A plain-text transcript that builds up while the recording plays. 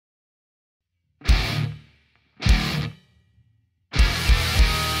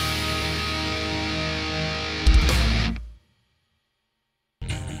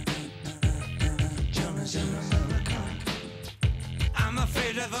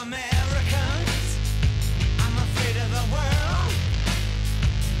of Americans. I'm afraid of the world.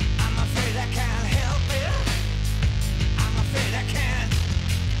 I'm afraid I can't help it. I'm afraid I can't.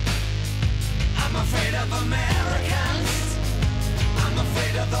 I'm afraid of Americans. I'm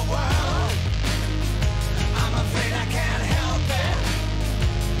afraid of the world. I'm afraid I can't help it.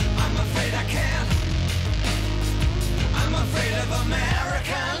 I'm afraid I can't. I'm afraid of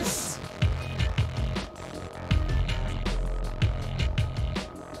Americans.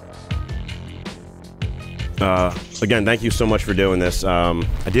 Again, thank you so much for doing this. I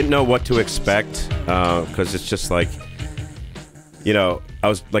didn't know what to expect because it's just like, you know, I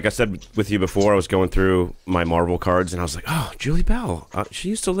was, like I said with you before, I was going through my Marvel cards and I was like, oh, Julie Bell, she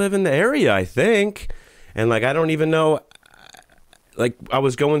used to live in the area, I think. And like, I don't even know, like I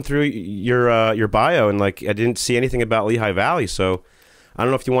was going through your bio and like, I didn't see anything about Lehigh Valley. So I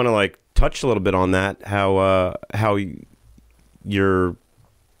don't know if you want to like touch a little bit on that, how your,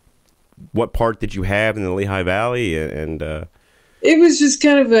 what part did you have in the Lehigh Valley? And it was just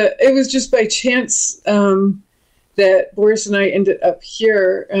kind of it was just by chance that Boris and I ended up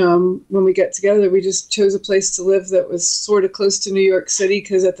here. When we got together, we just chose a place to live that was sort of close to New York City,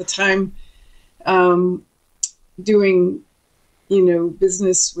 because at the time, doing, you know,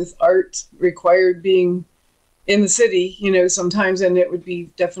 business with art required being in the city, you know, sometimes, and it would be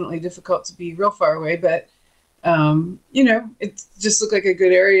definitely difficult to be real far away, but you know, it just looked like a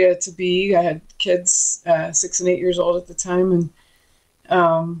good area to be. I had kids, 6 and 8 years old at the time, and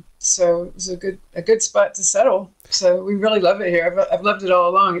so it was a good spot to settle. So we really love it here. I've loved it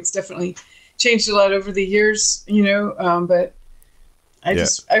all along. It's definitely changed a lot over the years, you know, but I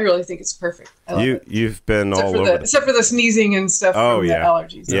really think it's perfect. I love it. You've been all over, except for the sneezing and stuff from the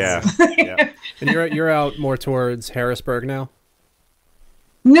allergies. Yeah. Yeah. And you're out more towards Harrisburg now?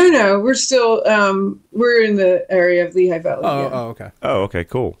 No, we're still we're in the area of Lehigh Valley. Oh, okay. Oh, okay,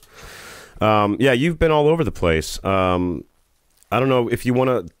 cool. Yeah, you've been all over the place. I don't know if you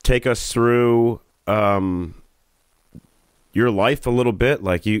want to take us through your life a little bit.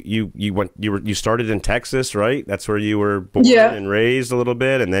 Like you started in Texas, right? That's where you were born and raised a little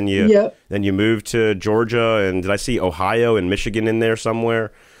bit, and then you moved to Georgia, and did I see Ohio and Michigan in there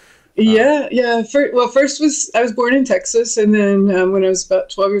somewhere? Yeah. First I was born in Texas, and then when I was about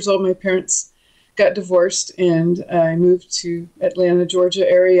 12 years old, my parents got divorced, and I moved to Atlanta, Georgia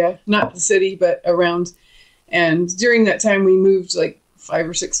area, not the city, but around. And during that time, we moved like 5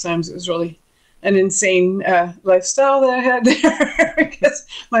 or 6 times. It was really an insane lifestyle that I had there because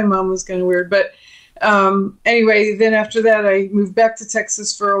my mom was kind of weird. But anyway, then after that, I moved back to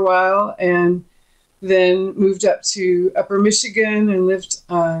Texas for a while, and then moved up to Upper Michigan and lived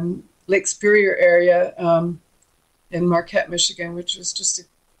on Lake Superior area in Marquette, Michigan, which was just a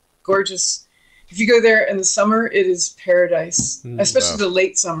gorgeous. If you go there in the summer, it is paradise, especially the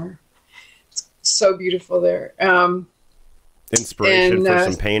late summer. It's so beautiful there. Inspiration for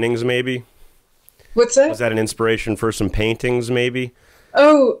some paintings, maybe? What's that? Was that an inspiration for some paintings, maybe?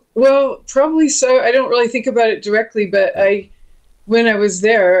 Oh, well, probably so. I don't really think about it directly, but when I was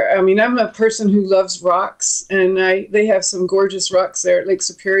there, I mean, I'm a person who loves rocks, and they have some gorgeous rocks there at Lake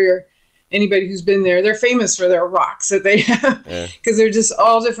Superior. Anybody who's been there, they're famous for their rocks that they have, because they're just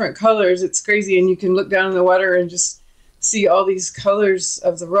all different colors. It's crazy, and you can look down in the water and just see all these colors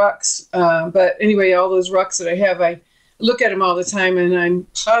of the rocks. But anyway, all those rocks that I have, I look at them all the time, and I'm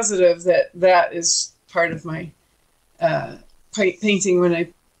positive that is part of my painting. When I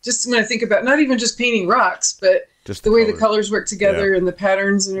think about not even just painting rocks, but just the way the colors work together and the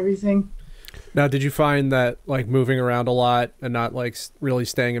patterns and everything. Now, did you find that like moving around a lot and not like really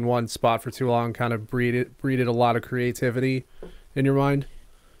staying in one spot for too long kind of breeded a lot of creativity in your mind?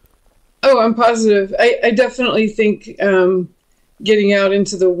 Oh, I'm positive. I definitely think getting out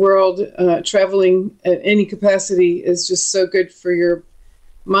into the world, traveling at any capacity is just so good for your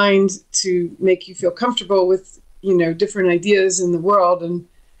mind to make you feel comfortable with, you know, different ideas in the world. And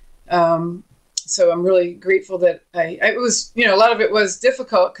so I'm really grateful that I was, you know, a lot of it was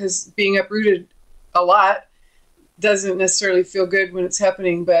difficult because being uprooted a lot doesn't necessarily feel good when it's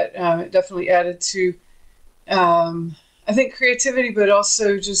happening, but it definitely added to, I think, creativity, but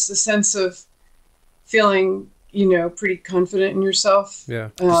also just the sense of feeling, you know, pretty confident in yourself. Yeah,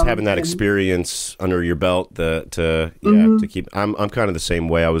 just having that experience under your belt to keep. I'm kind of the same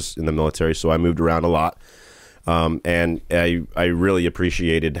way. I was in the military, so I moved around a lot. And I really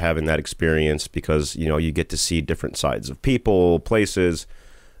appreciated having that experience because, you know, you get to see different sides of people, places,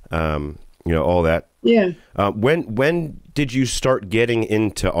 you know, all that. Yeah. When did you start getting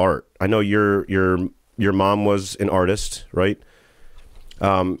into art? I know your mom was an artist, right?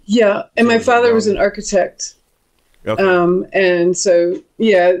 Yeah, and my father was an architect. Okay. And so,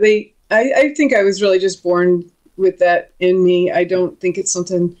 yeah, I think I was really just born with that in me. I don't think it's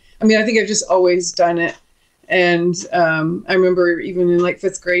something, I mean, I think I've just always done it. And I remember even in like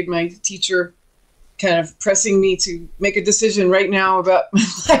 5th grade, my teacher kind of pressing me to make a decision right now about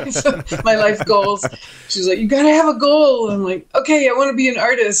my life goals. She was like, "You got to have a goal." I'm like, "Okay, I want to be an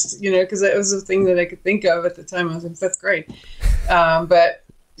artist," because that was the thing that I could think of at the time. I was in 5th grade. But,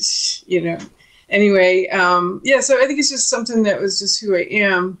 anyway, yeah, so I think it's just something that was just who I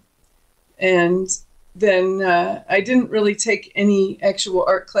am. And then I didn't really take any actual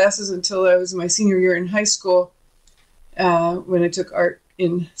art classes until I was in my senior year in high school, when I took art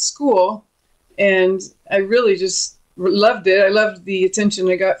in school. And I really just loved it. I loved the attention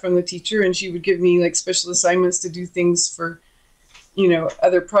I got from the teacher, and she would give me like special assignments to do things for,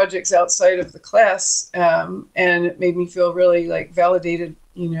 other projects outside of the class. And it made me feel really like validated,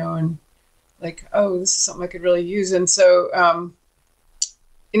 and like, oh, this is something I could really use. And so,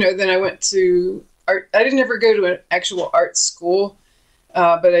 then I went to art. I didn't ever go to an actual art school,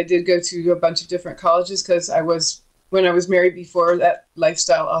 but I did go to a bunch of different colleges because when I was married before, that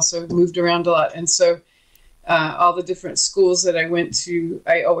lifestyle also moved around a lot. And so all the different schools that I went to,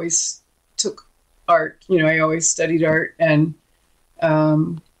 I always took art. I always studied art and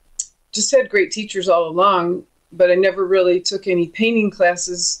just had great teachers all along. But I never really took any painting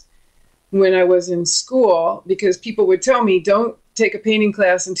classes when I was in school because people would tell me, don't take a painting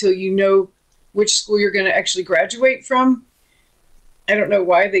class until you know which school you're going to actually graduate from. I don't know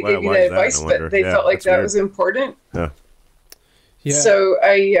why they gave me that advice, but they felt like that was important. Yeah. Yeah.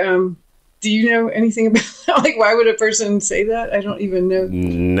 So do you know anything about that? Like, why would a person say that? I don't even know.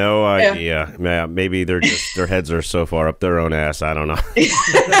 No idea. Yeah, maybe their heads are so far up their own ass. I don't know. There's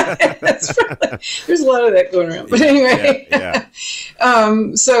a lot of that going around. But anyway, yeah.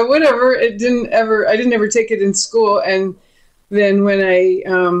 So whatever. I didn't ever take it in school. And then when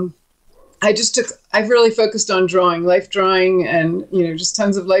I've really focused on drawing, life drawing, and, just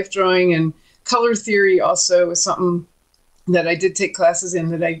tons of life drawing, and color theory also was something that I did take classes in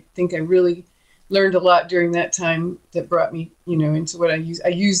that I think I really learned a lot during that time that brought me, into what I use. I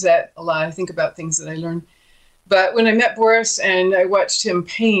use that a lot. I think about things that I learned. But when I met Boris and I watched him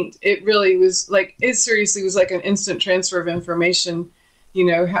paint, it really was like, it seriously was like an instant transfer of information,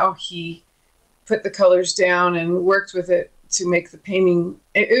 how he put the colors down and worked with it to make the painting.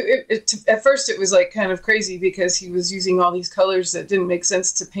 At first it was like kind of crazy because he was using all these colors that didn't make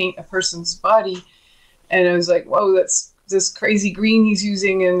sense to paint a person's body. And I was like, whoa, that's this crazy green he's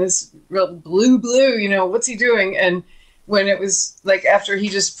using and this real blue, what's he doing? And when it was like, after he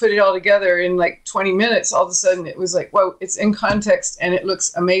just put it all together in like 20 minutes, all of a sudden it was like, whoa, it's in context and it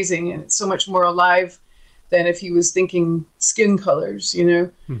looks amazing. And it's so much more alive than if he was thinking skin colors,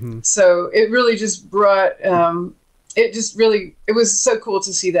 Mm-hmm. So it really just brought, it was so cool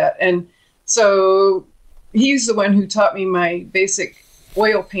to see that. And so he's the one who taught me my basic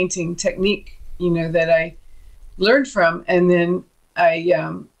oil painting technique, that I learned from. And then I,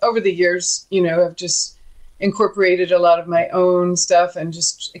 over the years, have just incorporated a lot of my own stuff and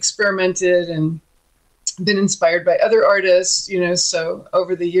just experimented and been inspired by other artists, so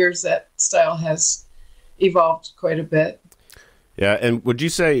over the years that style has evolved quite a bit. Yeah. And would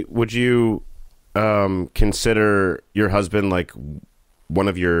you consider your husband like one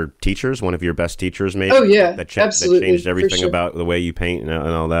of your teachers, one of your best teachers, maybe? Oh yeah, that absolutely, that changed everything sure. about the way you paint and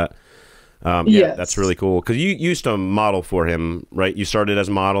all that. Yes. That's really cool because you used to model for him, right? You started as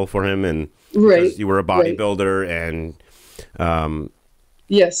a model for him, and right, you were a bodybuilder, and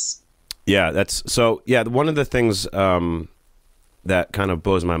yes, yeah, that's so. Yeah, one of the things that kind of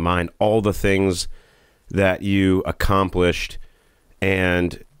blows my mind, all the things that you accomplished,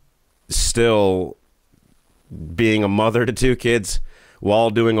 and still being a mother to 2 kids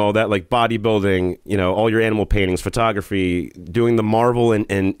while doing all that, like bodybuilding, all your animal paintings, photography, doing the Marvel,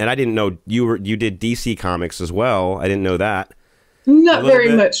 and I didn't know you did DC Comics as well. I didn't know that. Not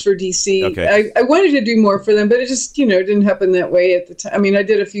very much for DC. Okay. I wanted to do more for them, but it just, didn't happen that way at the time. I mean, I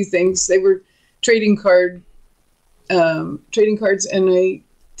did a few things. They were trading cards, and I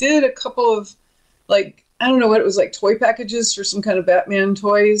did a couple of, like, I don't know what it was, like toy packages for some kind of Batman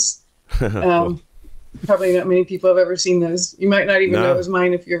toys. Probably not many people have ever seen those. You might not even know it was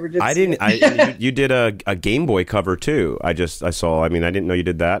mine if you ever did. I didn't. You did a Game Boy cover too. I saw. I mean, I didn't know you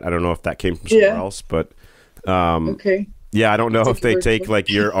did that. I don't know if that came from somewhere else, but okay. Yeah, I don't know if they take like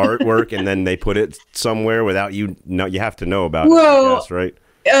your artwork and then they put it somewhere without you. No, you have to know about it. I guess, right?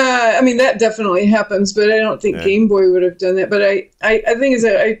 I mean, that definitely happens, but I don't think Game Boy would have done that. But I think is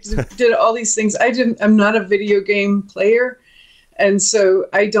that I did all these things. I'm not a video game player, and so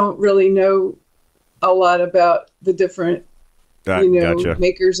I don't really know a lot about the different, Gotcha.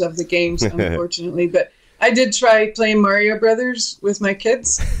 makers of the games, unfortunately. But I did try playing Mario Brothers with my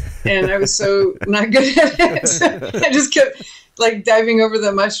kids, and I was so not good at it. So I just kept like diving over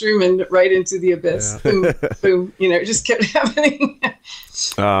the mushroom and right into the abyss. Yeah. Boom, boom. It just kept happening.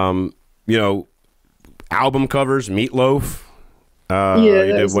 Album covers, Meatloaf. You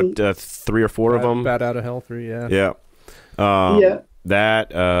did what, 3 or 4 of them? Bat Out of Hell 3, yeah. Yeah. Yeah.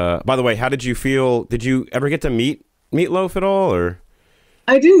 That. By the way, how did you feel? Did you ever get to meet Meatloaf at all, or?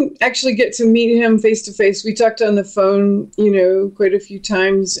 I didn't actually get to meet him face to face. We talked on the phone, quite a few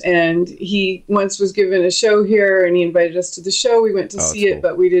times, and he once was given a show here, and he invited us to the show. We went to see it,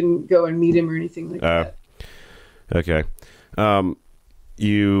 but we didn't go and meet him or anything like that. Okay.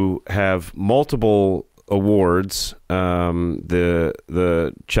 You have multiple awards.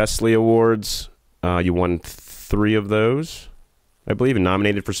 The Chesley Awards. You won 3 of those, I believe, and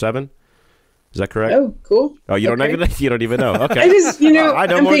nominated for 7. Is that correct? Oh, cool. Oh, you don't even know. Okay. I just, I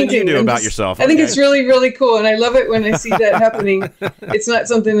know more than you do about yourself. I think it's really, really cool, and I love it when I see that happening. It's not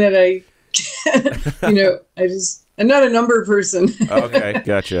something that I'm not a number person. Okay,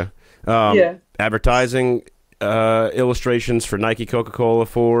 gotcha. Yeah. Advertising illustrations for Nike, Coca-Cola,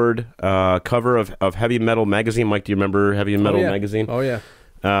 Ford, cover of Heavy Metal magazine. Mike, do you remember Heavy Metal magazine? Oh yeah.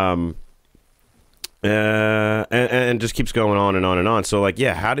 And just keeps going on and on and on. So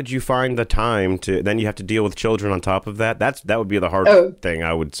how did you find the time to? Then you have to deal with children on top of that. That would be the hard thing,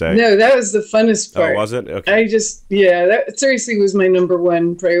 I would say. No, that was the funnest part. Oh, was it? Okay. That seriously was my number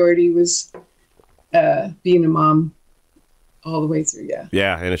one priority, was being a mom all the way through. Yeah.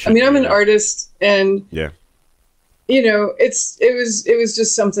 Yeah, and I'm an artist, and yeah. It was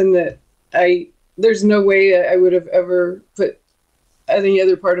just something that there's no way I would have ever put any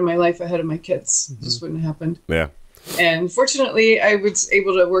other part of my life ahead of my kids. Mm-hmm. Just wouldn't have happened. Yeah. And fortunately, I was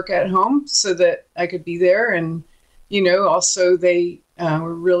able to work at home so that I could be there. And, also they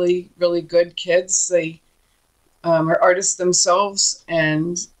were really, really good kids. They are artists themselves,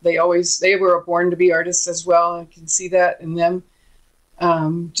 and they were born to be artists as well. I can see that in them.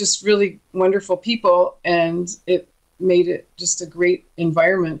 Just really wonderful people. And it made it just a great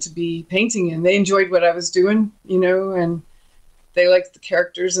environment to be painting in. They enjoyed what I was doing, and they liked the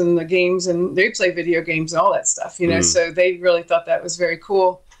characters and the games, and they play video games and all that stuff, so they really thought that was very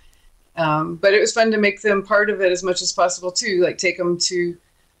cool. But it was fun to make them part of it as much as possible too, like take them to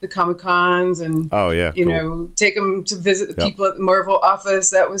the Comic-Cons and, take them to visit the people at the Marvel office.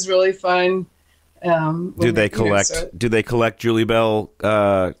 That was really fun. Do they collect Julie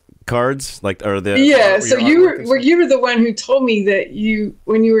Bell cards, so you were the one who told me that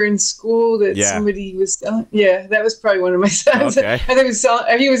when you were in school that somebody was selling. Yeah, that was probably one of my sons. Okay. I think he was selling.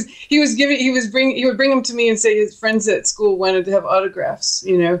 He would bring them to me and say his friends at school wanted to have autographs.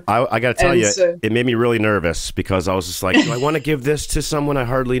 I got to tell you, it made me really nervous because I was just like, do I want to give this to someone I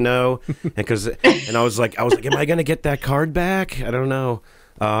hardly know? And I was like, am I going to get that card back? I don't know.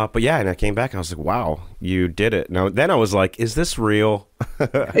 But yeah, and I came back and I was like, wow, you did it. Now, then I was like, is this real?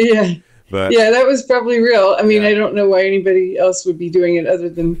 Yeah. But yeah, that was probably real. I mean, I don't know why anybody else would be doing it other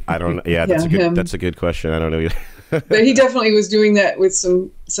than I don't. Yeah, that's a good question. I don't know either. But he definitely was doing that with some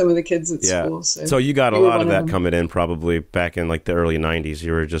of the kids at school. So you got a lot of that coming in probably back in the early 90s.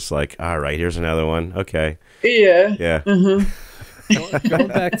 You were just like, all right, here's another one. Okay. Yeah. Yeah. Going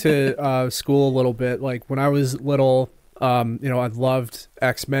back to school a little bit, like when I was little. I loved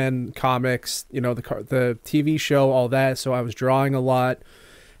X-Men comics, the TV show, all that. So I was drawing a lot.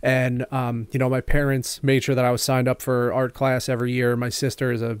 And, my parents made sure that I was signed up for art class every year. My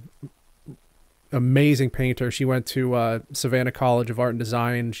sister is a amazing painter. She went to Savannah College of Art and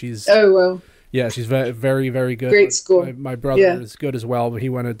Design. She's she's very, very good. Great school. My brother is good as well, but he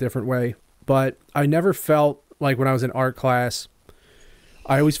went a different way. But I never felt like when I was in art class,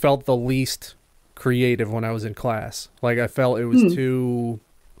 I always felt the least creative when I was in class. Like I felt it was too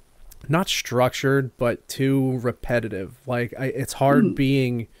not structured but too repetitive. Like it's hard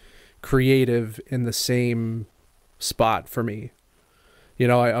being creative in the same spot for me.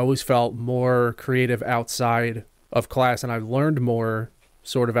 I always felt more creative outside of class, and I learned more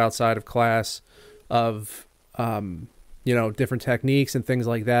sort of outside of class of different techniques and things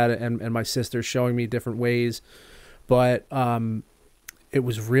like that, and my sister showing me different ways. But it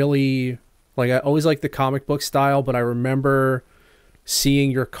was really like I always liked the comic book style, but I remember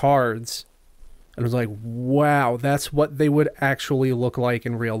seeing your cards and I was like, wow, that's what they would actually look like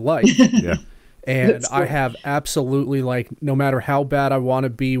in real life. Yeah. And I have absolutely, no matter how bad I want to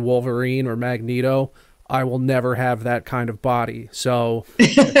be Wolverine or Magneto, I will never have that kind of body. So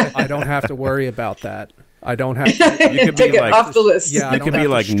I don't have to worry about that. I don't have. You could Take be it like, off the list. Yeah, I You don't could be have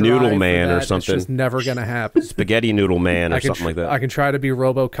to like strive Noodle for Man or that. something. It's just never gonna happen. Spaghetti Noodle Man or something like that. I can try to be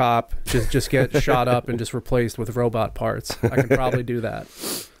RoboCop, just get shot up and just replaced with robot parts. I can probably do that.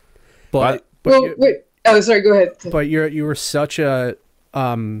 But Well, wait. Oh, sorry. Go ahead. but you were such a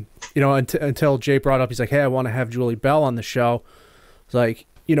until Jay brought up, he's like, hey, I want to have Julie Bell on the show. It's like,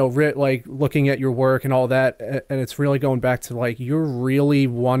 like looking at your work and all that, and it's really going back to like, you're really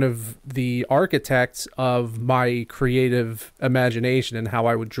one of the architects of my creative imagination and how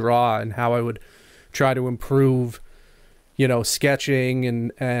I would draw and how I would try to improve,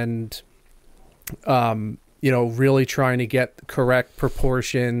 sketching and really trying to get correct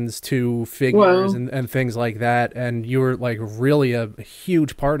proportions to figures and things like that. And you were like really a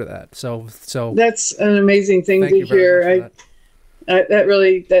huge part of that. So that's an amazing thing thank to you very hear. much for that. That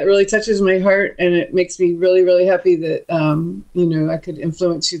really touches my heart, and it makes me really, really happy that I could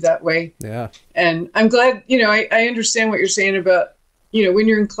influence you that way. Yeah. And I'm glad, I understand what you're saying about, when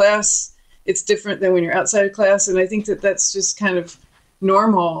you're in class, it's different than when you're outside of class. And I think that that's just kind of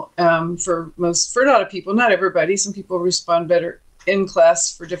normal for a lot of people, not everybody. Some people respond better in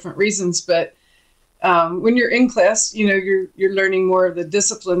class for different reasons. But when you're in class, you're learning more of the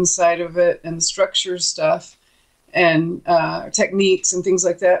discipline side of it and the structure stuff and techniques and things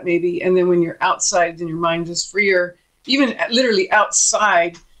like that, maybe. And then when you're outside, then your mind is freer, even literally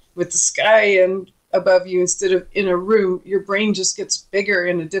outside with the sky and above you instead of in a room, your brain just gets bigger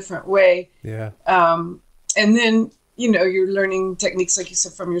in a different way. Yeah. And then, you're learning techniques, like you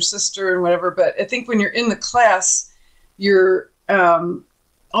said, from your sister and whatever. But I think when you're in the class, you're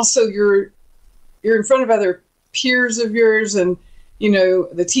also you're in front of other peers of yours and,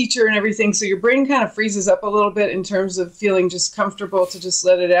 the teacher and everything. So your brain kind of freezes up a little bit in terms of feeling just comfortable to just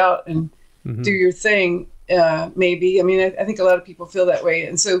let it out and do your thing, maybe. I mean, I think a lot of people feel that way.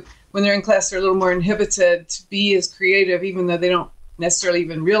 And so when they're in class, they're a little more inhibited to be as creative, even though they don't necessarily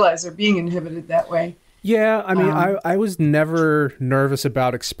even realize they're being inhibited that way. Yeah, I mean, I was never nervous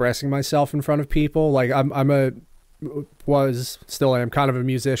about expressing myself in front of people. Like still am kind of a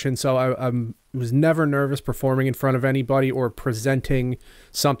musician, so I was never nervous performing in front of anybody or presenting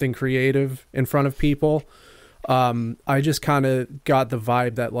something creative in front of people. I just kind of got the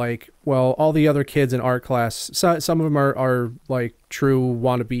vibe that like, well, all the other kids in art class, some of them are like true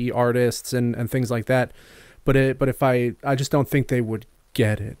wannabe artists and things like that. But if I just don't think they would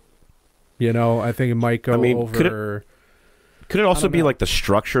get it. I think it might go over. Could it also be like the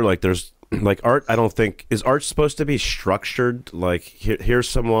structure? Like there's like art. I don't think is art supposed to be structured. Like here's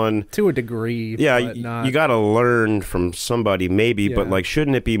someone to a degree. Yeah, but you got to learn from somebody maybe, Yeah. but like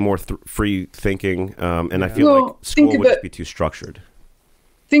shouldn't it be more free thinking? And I feel like school would just be too structured.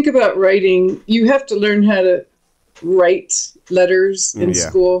 Think about writing. You have to learn how to write letters in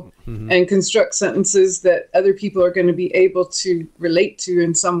school and construct sentences that other people are going to be able to relate to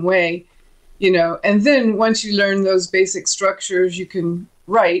in some way. And then once you learn those basic structures, you can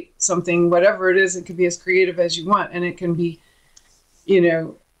write something, whatever it is. It can be as creative as you want, and it can be, you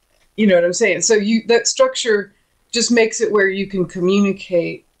know what I'm saying? So that structure just makes it where you can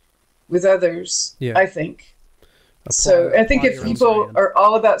communicate with others, I think. So I think if people are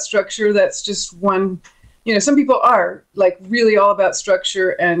all about structure, that's just one, some people are like really all about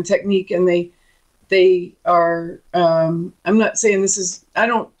structure and technique, and they are, I'm not saying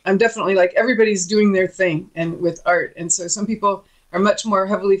I'm definitely like everybody's doing their thing and with art. And so some people are much more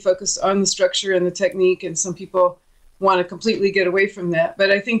heavily focused on the structure and the technique, and some people want to completely get away from that.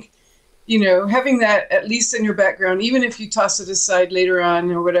 But I think, having that at least in your background, even if you toss it aside later on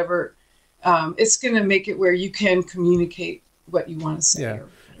or whatever, it's going to make it where you can communicate what you want to say. Yeah.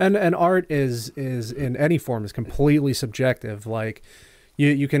 And art is in any form is completely subjective. Like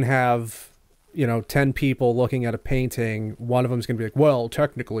you can have 10 people looking at a painting, one of them's going to be like, well,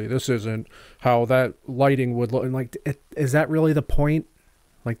 technically this isn't how that lighting would look. And like, is that really the point?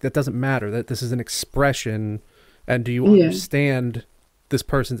 Like, that doesn't matter. That this is an expression. And do you understand this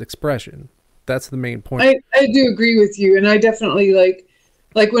person's expression? That's the main point. I do agree with you. And I definitely like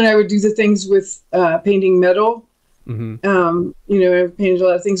when I would do the things with painting metal, I painted a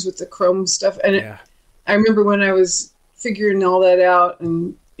lot of things with the chrome stuff. And I remember when I was figuring all that out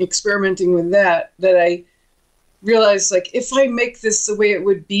and experimenting with that I realized, like, if I make this the way it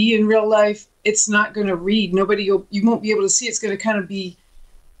would be in real life, it's not going to read. You won't be able to see. It's going to kind of be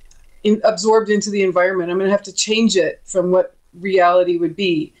absorbed into the environment. I'm going to have to change it from what reality would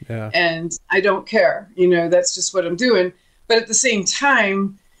be. Yeah. And I don't care. That's just what I'm doing. But at the same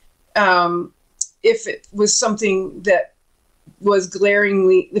time, if it was something that was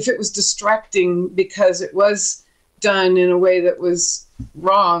if it was distracting because it was done in a way that was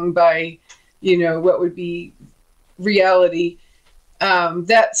wrong by you know, what would be reality.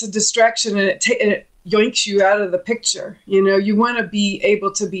 That's a distraction, and it yoinks you out of the picture. You know, you want to be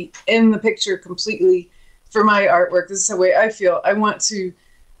able to be in the picture completely. For my artwork, this is the way I feel. I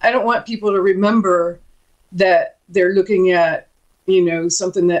don't want people to remember that they're looking at, you know,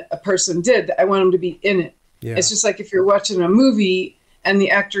 something that a person did. I want them to be in it. Yeah. It's just like if you're watching a movie and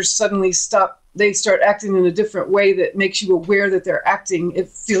the actors suddenly stop, they start acting in a different way that makes you aware that they're acting. It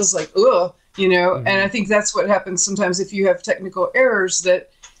feels like, ugh, you know, and I think that's what happens sometimes if you have technical errors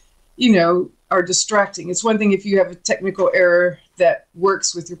that, you know, are distracting. It's one thing if you have a technical error that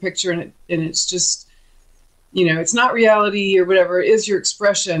works with your picture and it's just, you know, it's not reality or whatever, it is your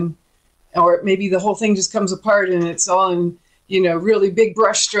expression, or maybe the whole thing just comes apart and it's all in, you know, really big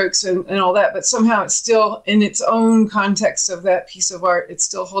brush strokes and all that, but somehow it's still in its own context of that piece of art. It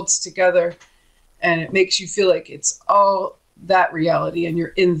still holds together and it makes you feel like it's all that reality and you're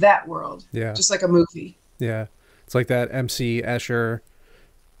in that world. Yeah. Just like a movie. Yeah. It's like that MC Escher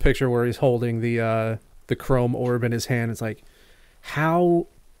picture where he's holding the chrome orb in his hand. It's like, how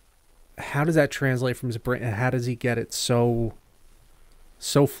does that translate from his brain? How does he get it so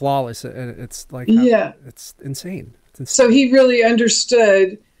flawless? And it's like, yeah, it's insane. So he really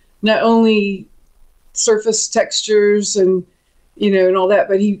understood not only surface textures and, you know, and all that,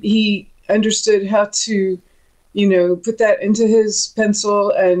 but he understood how to, you know, put that into his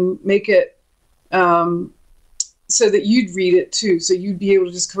pencil and make it so that you'd read it too. So you'd be able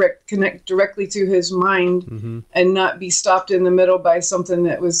to just connect directly to his mind and not be stopped in the middle by something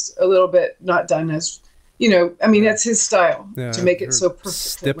that was a little bit not done as, you know, I mean, that's his style to make it so perfect.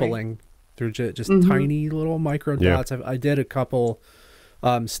 Stippling through just tiny little micro dots. I did a couple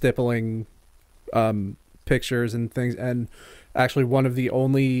stippling pictures and things. And actually one of the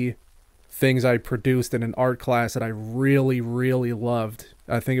only things I produced in an art class that I really, really loved,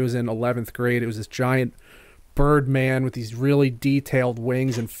 I think it was in 11th grade. It was this giant Birdman with these really detailed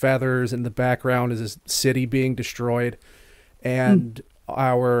wings and feathers. In the background is this city being destroyed. And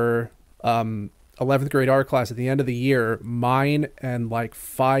our 11th grade art class at the end of the year, mine and like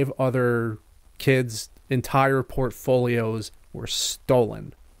 5 other kids' entire portfolios were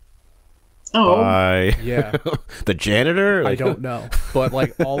stolen. Oh, yeah. The janitor? I don't know. But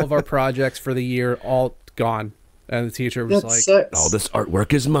like all of our projects for the year, all gone. And the teacher was like, sucks. "All this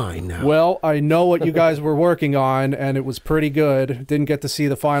artwork is mine now." Well, I know what you guys were working on, and it was pretty good. Didn't get to see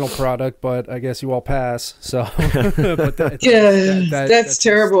the final product, but I guess you all pass. So, but that's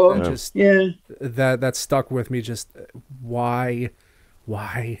terrible. That stuck with me. Just why?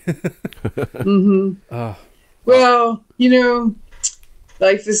 Well, you know,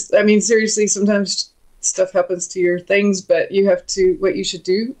 life is. I mean, seriously, sometimes stuff happens to your things, but you have to. What you should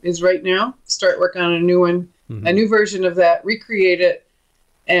do is right now start working on a new one. A new version of that, recreate it,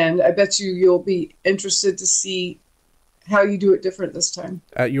 and I bet you'll be interested to see how you do it different this time.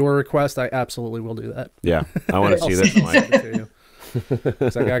 At your request, I absolutely will do that. Yeah, I want to see this one.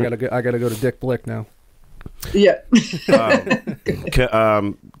 It's like I gotta go to Dick Blick now. Yeah.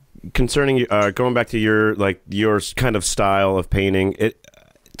 Concerning going back to your kind of style of painting,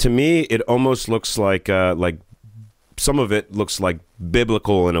 to me it almost looks like some of it looks like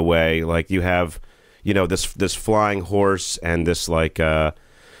biblical in a way. Like you have, you know, this flying horse and this like either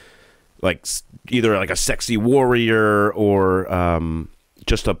like a sexy warrior or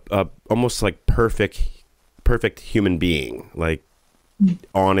just a almost like perfect human being, like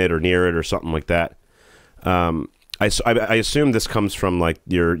on it or near it or something like that. I assume this comes from like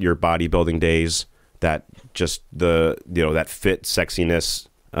your bodybuilding days, that just that fit sexiness.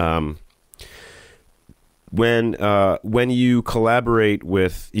 When you collaborate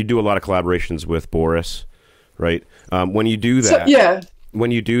with, you do a lot of collaborations with Boris, right? When you do that,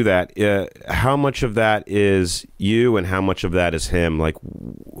 when you do that, how much of that is you and how much of that is him? Like,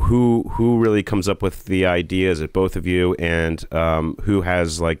 who really comes up with the ideas? Is it both of you, and who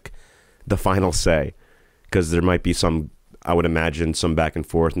has like the final say? Because there might be some, I would imagine, some back and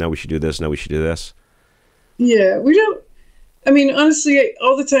forth. No, we should do this. No, we should do this. Yeah, we don't. I mean, honestly,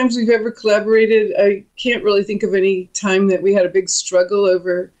 all the times we've ever collaborated, I can't really think of any time that we had a big struggle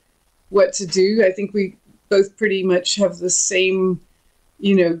over what to do. I think we both pretty much have the same,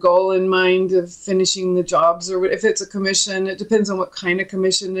 you know, goal in mind of finishing the jobs, or if it's a commission, it depends on what kind of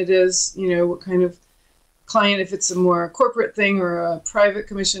commission it is, you know, what kind of client, if it's a more corporate thing or a private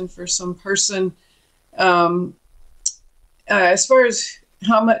commission for some person. As far as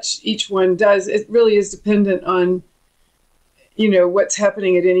how much each one does, it really is dependent on, you know, what's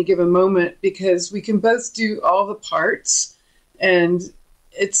happening at any given moment, because we can both do all the parts, and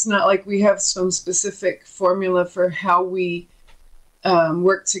it's not like we have some specific formula for how we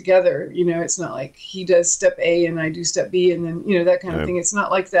work together. You know, it's not like he does step A and I do step B, and then, you know, that kind of thing. It's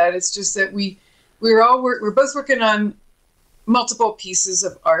not like that. It's just that we're both working on multiple pieces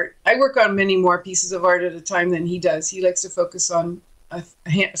of art. I work on many more pieces of art at a time than he does. He likes to focus on a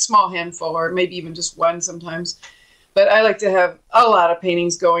small handful, or maybe even just one sometimes. But I like to have a lot of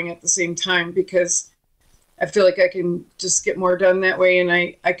paintings going at the same time, because I feel like I can just get more done that way. And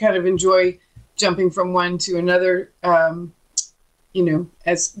I kind of enjoy jumping from one to another. You know,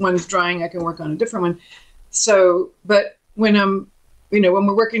 as one's drawing, I can work on a different one. So, but when when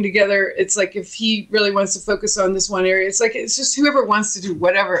we're working together, it's like if he really wants to focus on this one area, it's just whoever wants to do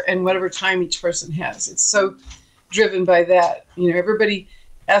whatever, and whatever time each person has. It's so driven by that. You know, everybody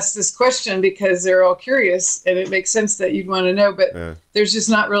asks this question because they're all curious, and it makes sense that you'd want to know, but there's just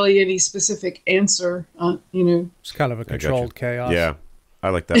not really any specific answer on, you know. It's kind of a controlled chaos. Yeah. I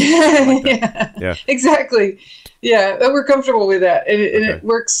like that. I like that. Yeah, exactly. Yeah, but we're comfortable with that, and it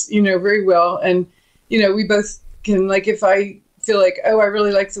works, you know, very well. And, you know, we both can, like, if I feel like, oh, I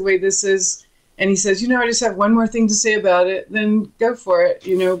really like the way this is, and he says, you know, I just have one more thing to say about it, then go for it,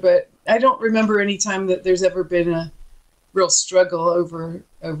 you know. But I don't remember any time that there's ever been a real struggle over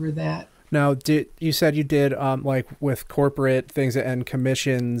that. Now, you said you did like with corporate things and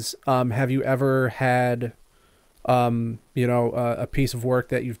commissions. Have you ever had you know, a piece of work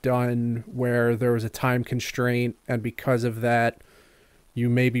that you've done where there was a time constraint, and because of that, you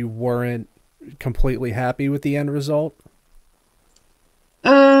maybe weren't completely happy with the end result?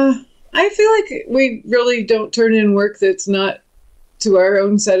 I feel like we really don't turn in work that's not to our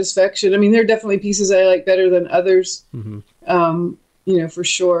own satisfaction. I mean, there are definitely pieces I like better than others. Mm-hmm. You know, for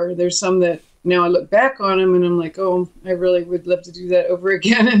sure. There's some that now I look back on them and I'm like, oh, I really would love to do that over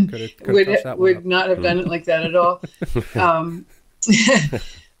again, and would not have done it like that at all.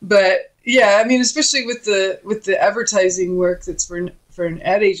 But yeah, I mean, especially with the advertising work that's for an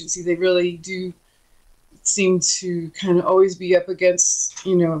ad agency, they really do seem to kind of always be up against,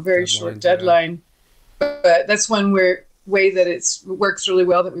 you know, a very short deadline. But that's one way that it works really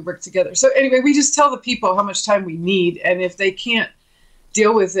well that we work together. So anyway, we just tell the people how much time we need, and if they can't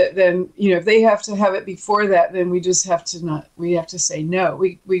deal with it, then, you know, if they have to have it before that, then we just have to say no.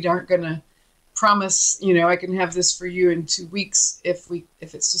 We aren't going to promise, you know, I can have this for you in 2 weeks if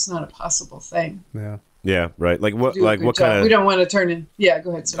it's just not a possible thing. Yeah, right. Like what kind of? We don't want to turn in. Yeah, go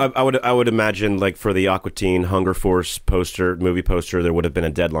ahead, sir. I would imagine, like, for the Aqua Teen Hunger Force movie poster, there would have been a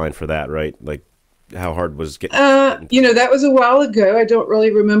deadline for that, right? Like, how hard was getting? You know, that was a while ago. I don't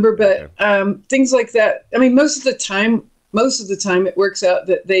really remember, but things like that. I mean, most of the time it works out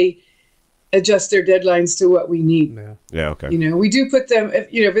that they adjust their deadlines to what we need. Yeah. Okay. You know, we do put them. If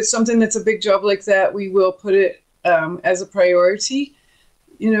it's something that's a big job like that, we will put it as a priority.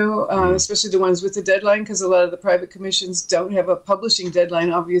 You know, especially the ones with the deadline, because a lot of the private commissions don't have a publishing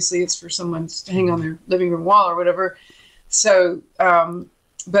deadline. Obviously, it's for someone to hang on their living room wall or whatever. So,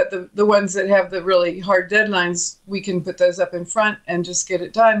 but the ones that have the really hard deadlines, we can put those up in front and just get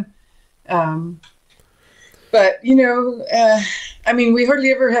it done. But, you know, I mean, we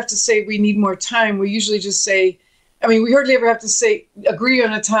hardly ever have to say we need more time. We usually just say, I mean, we hardly ever have to say agree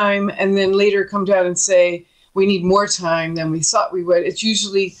on a time and then later come down and say we need more time than we thought we would. It's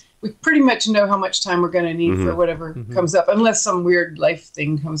usually, we pretty much know how much time we're going to need for whatever comes up, unless some weird life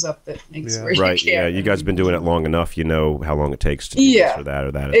thing comes up that makes where you can't. Yeah, you guys have been doing it long enough. You know how long it takes to do this or that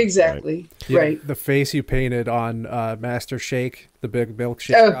or that. Exactly. Right. The face you painted on Master Shake, the big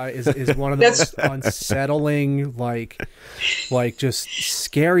milkshake guy, is one of the most unsettling, like just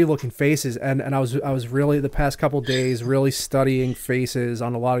scary looking faces. And I was really, the past couple days, really studying faces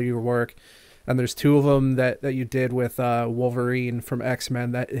on a lot of your work. And there's two of them that you did with Wolverine from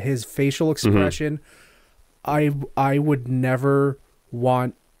X-Men, that his facial expression, I would never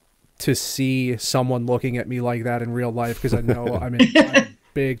want to see someone looking at me like that in real life, because I know I'm in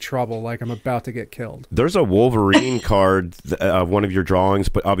big trouble, like I'm about to get killed. There's a Wolverine card of one of your drawings,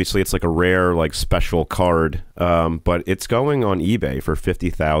 but obviously it's like a rare, like, special card, but it's going on eBay for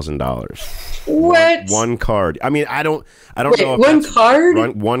 $50,000. What? One card. I mean, I don't Wait, know if one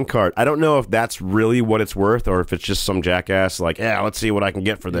card? One card. I don't know if that's really what it's worth, or if it's just some jackass like, yeah, let's see what I can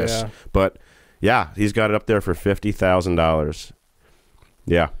get for this. Yeah. But yeah, he's got it up there for $50,000.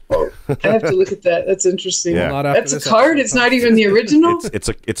 Yeah. I have to look at that. That's interesting. Yeah. That's a card? It's not even the original?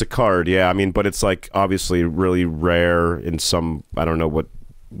 It's a card, yeah. I mean, but it's like obviously really rare in some, I don't know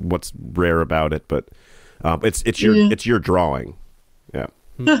what's rare about it, but it's your drawing. Yeah.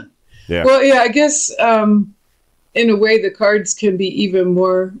 Huh. Yeah. Well, yeah, I guess in a way the cards can be even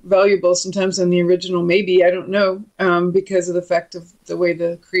more valuable sometimes than the original, maybe, I don't know, because of the fact of the way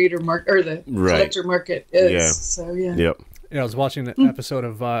the creator market or the collector market is. Yeah. So yeah. Yep. Yeah, I was watching an episode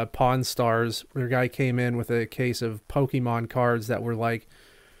of Pawn Stars where a guy came in with a case of Pokemon cards that were like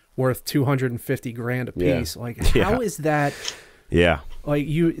worth 250 grand a piece. Yeah. Like, how is that? Yeah. Like,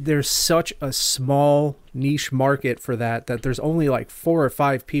 there's such a small niche market for that there's only like 4 or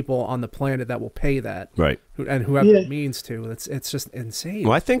 5 people on the planet that will pay that. Right. And whoever it means to. It's just insane.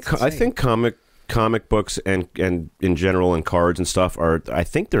 Well, I think comic books and in general and cards and stuff I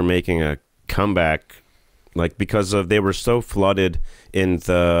think they're making a comeback. Like, because they were so flooded in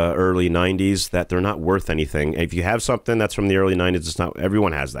the early 90s that they're not worth anything. If you have something that's from the early 90s, it's not,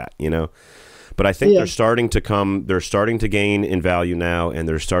 everyone has that, you know? But I think they're starting to gain in value now, and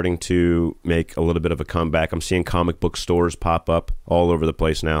they're starting to make a little bit of a comeback. I'm seeing comic book stores pop up all over the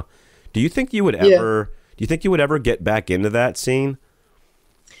place now. Do you think you would ever get back into that scene?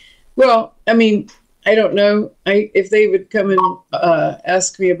 Well, I mean, I don't know. If they would come and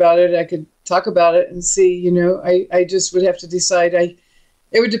ask me about it, I could talk about it and see, you know. I just would have to decide. It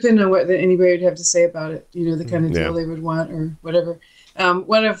would depend on what anybody would have to say about it, you know, the kind of deal they would want or whatever.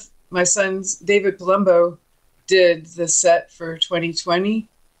 One of my sons, David Palumbo, did the set for 2020,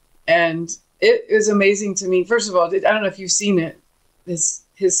 and it is amazing to me. First of all, I don't know if you've seen it, his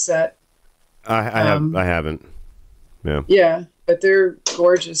set. I haven't. Yeah. Yeah, but they're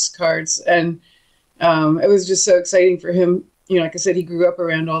gorgeous cards, and it was just so exciting for him. You know, like I said, he grew up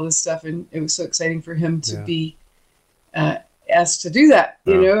around all this stuff, and it was so exciting for him to be asked to do that,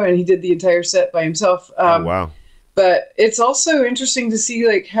 you know, and he did the entire set by himself. Oh, wow. But it's also interesting to see,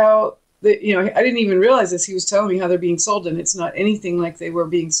 like, how, I didn't even realize this. He was telling me how they're being sold, and it's not anything like they were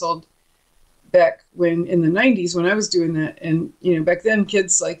being sold back when, in the 90s, when I was doing that. And, you know, back then,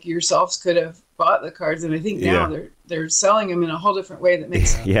 kids like yourselves could have bought the cards, and I think now they're selling them in a whole different way that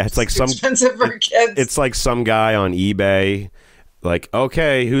makes it's like some expensive for kids. It's like some guy on eBay, like,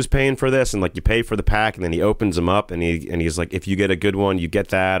 okay, who's paying for this? And like, you pay for the pack, and then he opens them up, and he's like, if you get a good one, you get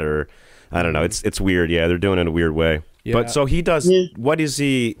that, or I don't know. It's weird. Yeah, they're doing it in a weird way. Yeah. But so he does. Yeah. What is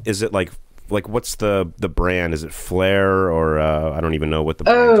he? Is it like what's the brand? Is it Flair or I don't even know what the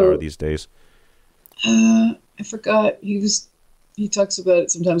brands are these days. I forgot. He talks about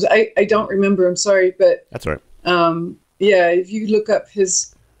it sometimes. I don't remember. I'm sorry, but that's all right. Yeah, if you look up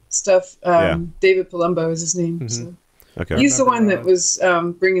his stuff, David Palumbo is his name. Mm-hmm. So. Okay. He's the one that was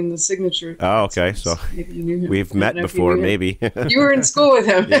bringing the signature. Oh, okay. So maybe you knew him. We've met before, maybe. You were in school with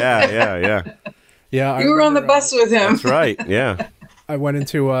him. Yeah. Yeah. You were on the bus with him. That's right. Yeah. I went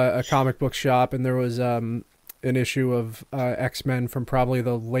into a comic book shop, and there was an issue of X-Men from probably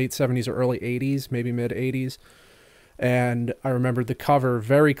the late 70s or early 80s, maybe mid 80s. And I remembered the cover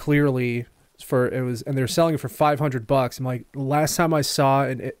very clearly. And they're selling it for $500. I'm like, last time I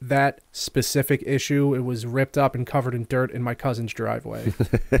saw that specific issue, it was ripped up and covered in dirt in my cousin's driveway.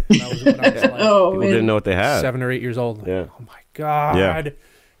 That was when I was like, people didn't know what they had. 7 or 8 years old. Like, yeah. Oh my God.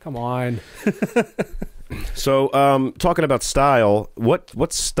 Come on. So, talking about style,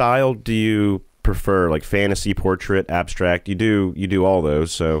 what style do you prefer? Like fantasy, portrait, abstract? You do all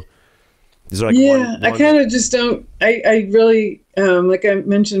those. So, is there like one I kind of just don't. I really like I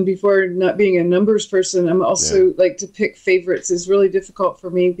mentioned before, not being a numbers person. I'm also like to pick favorites is really difficult for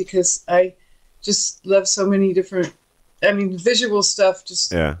me because I just love so many different. I mean, visual stuff.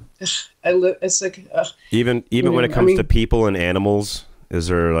 Just I live. It's like even when it comes to people and animals. Is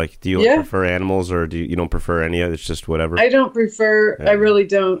there like, do you prefer animals or you don't prefer any of it? It's just whatever. I don't prefer. I really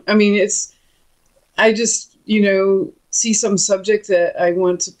don't. I mean, I just see some subject that I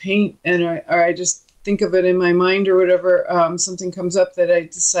want to paint, and or I just think of it in my mind or whatever. Something comes up that I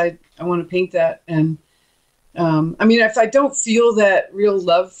decide I want to paint that, and I mean, if I don't feel that real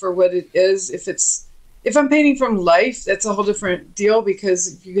love for what it is, if I'm painting from life, that's a whole different deal,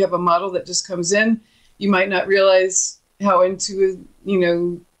 because if you have a model that just comes in, you might not realize how into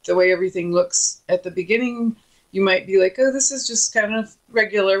the way everything looks at the beginning. You might be like, oh, this is just kind of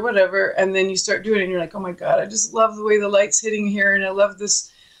regular, whatever. And then you start doing it and you're like, oh my God, I just love the way the light's hitting here. And I love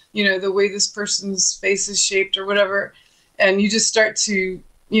this, the way this person's face is shaped or whatever. And you just start to,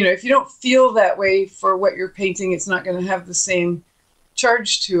 if you don't feel that way for what you're painting, it's not going to have the same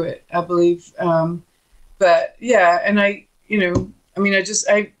charge to it, I believe. But yeah, and I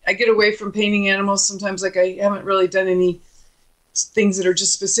get away from painting animals sometimes. Like I haven't really done any things that are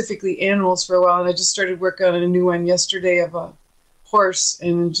just specifically animals for a while, and I just started working on a new one yesterday of a horse,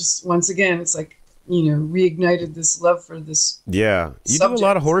 and just once again it's like reignited this love for this. Yeah, you subject. do a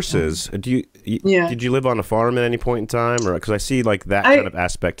lot of horses. Did you live on a farm at any point in time, or because I see like that kind of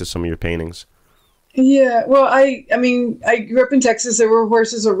aspect to some of your paintings? Yeah, well, I mean I grew up in Texas. There were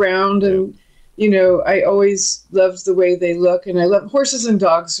horses around, and I always loved the way they look, and I love horses and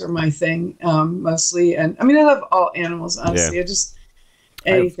dogs are my thing, mostly. And I mean, I love all animals, honestly. Yeah. I just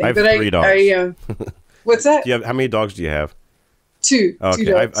anything. I have but 3 dogs. What's that? How many dogs do you have? 2. Okay,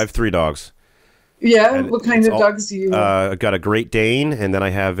 2 dogs. I have 3 dogs. Yeah. And What kind of dogs do you have? I've got a Great Dane, and then I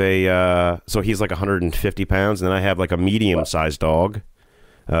have so he's like 150 pounds, and then I have like a medium-sized dog.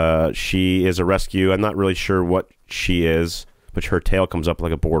 She is a rescue. I'm not really sure what she is, but her tail comes up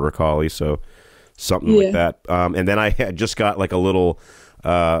like a border collie, so something like that. And then I had just got like a little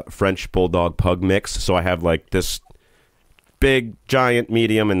French bulldog pug mix, so I have like this big, giant,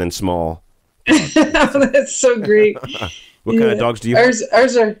 medium, and then small. That's so great. What kind of dogs do you have?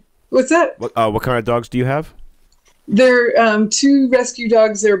 Ours are. What's that? What kind of dogs do you have? They're 2 rescue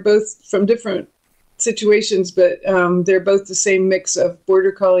dogs. They're both from different situations, but they're both the same mix of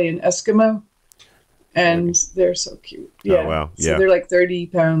border collie and Eskimo, and they're so cute. Yeah. Oh, wow. So they're like 30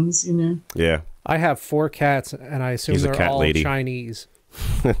 pounds. Yeah. I have 4 cats, and I assume He's a they're cat all lady. Chinese.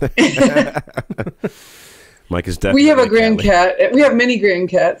 Mike is definitely. We have a cat lady. grandcat. We have many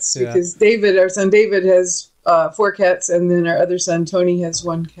grandcats Yeah. because David, our son David, has 4 cats, and then our other son Tony has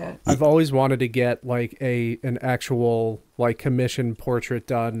 1 cat. I've always wanted to get like an actual like commission portrait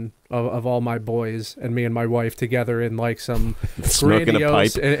done of all my boys and me and my wife together in like some Smoking a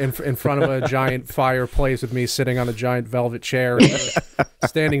grandiose pipe. in front of a giant fireplace with me sitting on a giant velvet chair and her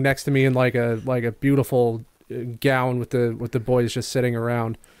standing next to me in like a beautiful gown with the boys just sitting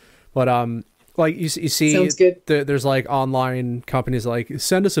around. But like you see, Sounds good. there's like online companies like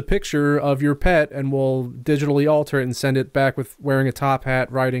send us a picture of your pet and we'll digitally alter it and send it back with wearing a top hat,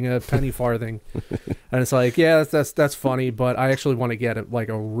 riding a penny farthing, and it's like, yeah, that's funny, but I actually want to get it like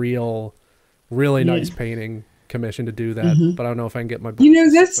a really nice painting commission to do that, but I don't know if I can get my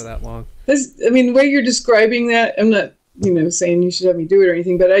that's for that long. I mean, the way you're describing that, I'm not saying you should have me do it or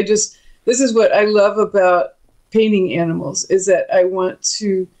anything, but this is what I love about painting animals, is that I want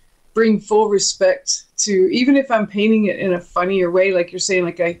to bring full respect to, even if I'm painting it in a funnier way, like you're saying,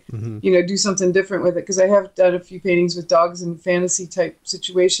 like I, do something different with it. Cause I have done a few paintings with dogs in fantasy type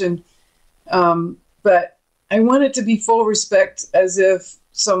situation. But I want it to be full respect, as if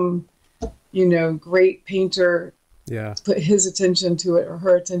some, great painter put his attention to it or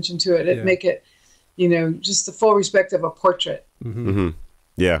her attention to it and make it, just the full respect of a portrait.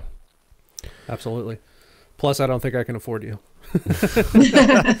 Yeah. Absolutely. Plus, I don't think I can afford you.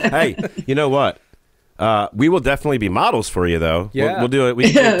 Hey, you know what? We will definitely be models for you, though. Yeah. We'll do it.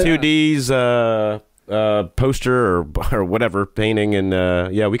 We can do 2D's poster or whatever painting, and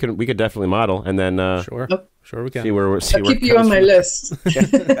we could definitely model, and then Sure we can. I'll keep you on my list.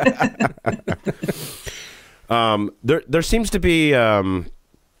 There seems to be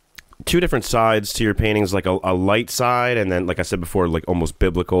 2 different sides to your paintings, like a light side, and then, like I said before, like almost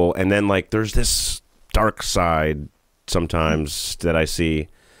biblical, and then like there's this dark side sometimes that I see.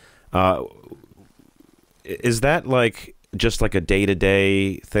 Is that like just like a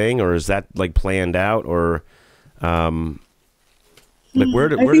day-to-day thing, or is that like planned out, or like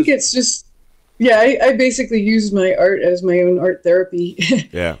where I think it's just, I basically use my art as my own art therapy.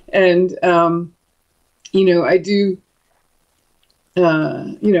 Yeah. And I do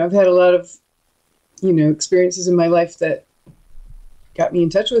I've had a lot of experiences in my life that got me in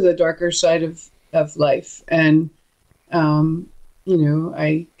touch with a darker side of life, and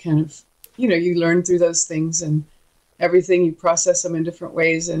I kind of, you learn through those things and everything, you process them in different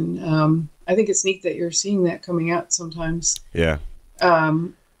ways. And I think it's neat that you're seeing that coming out sometimes. Yeah.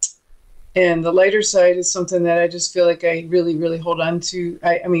 And the lighter side is something that I just feel like I really, really hold on to.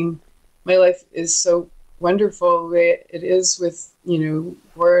 I mean, my life is so wonderful the way it is with,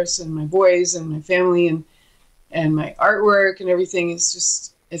 Boris and my boys and my family and my artwork and everything is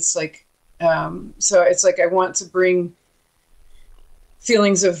just, it's like, so it's like I want to bring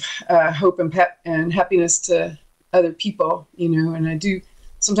feelings of hope and happiness to other people, and I do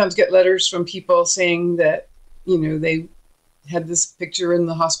sometimes get letters from people saying that, they had this picture in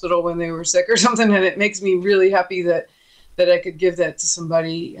the hospital when they were sick or something, and it makes me really happy that I could give that to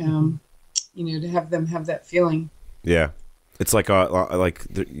somebody, to have them have that feeling. Yeah. It's like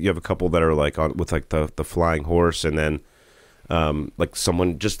you have a couple that are like on with like the flying horse, and then like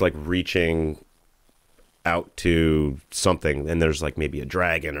someone just like reaching out to something, and there's like maybe a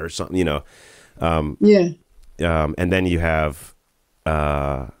dragon or something, and then you have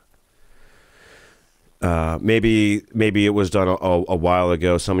maybe it was done a while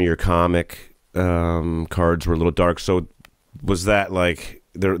ago. Some of your comic cards were a little dark, so was that like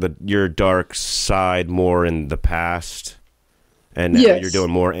your dark side more in the past, and now you're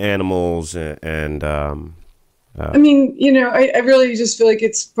doing more animals and I mean, I really just feel like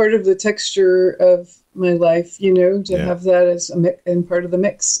it's part of the texture of my life, to have that as a mix and part of the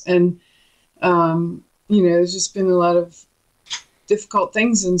mix. And, there's just been a lot of difficult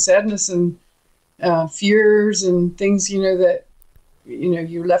things and sadness and fears and things, that,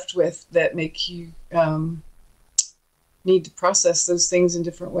 you're left with that make you need to process those things in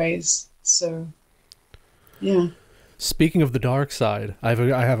different ways. So, yeah. Speaking of the dark side, I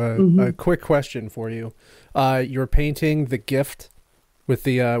have a quick question for you. You're painting the gift with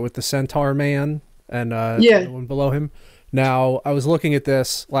the centaur man and the one below him. Now, I was looking at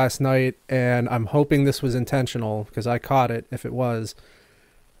this last night, and I'm hoping this was intentional because I caught it. If it was,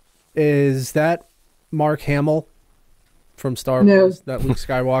 is that Mark Hamill from Star Wars? That Luke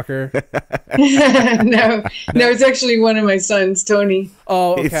Skywalker? No, it's actually one of my sons, Tony.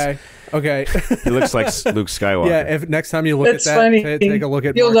 Oh, okay. Okay. He looks like Luke Skywalker. Yeah, if next time you look That's at that, funny. take a look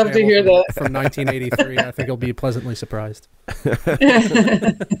at You'll Mark love to Hamill hear that. from 1983. I think you'll be pleasantly surprised.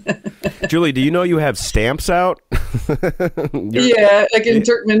 Julie, do you know you have stamps out? Yeah, like in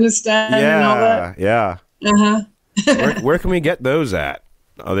Turkmenistan and all that. Yeah. Where can we get those at?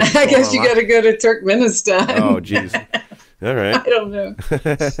 Oh, I guess you got to go to Turkmenistan. Oh, geez. All right. I don't know.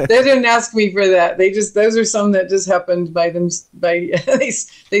 They didn't ask me for that. Those are some that just happened by them. They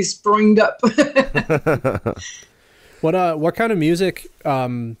springed up. What kind of music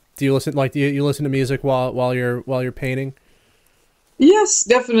do you listen? Like, do you listen to music while you're painting? Yes,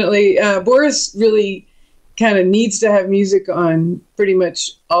 definitely. Boris really kind of needs to have music on pretty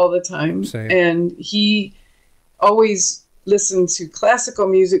much all the time. Same. And he always listened to classical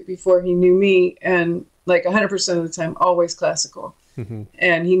music before he knew me, and like 100% of the time, always classical. Mm-hmm.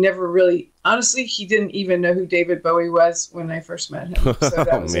 And he never really, honestly, he didn't even know who David Bowie was when I first met him. So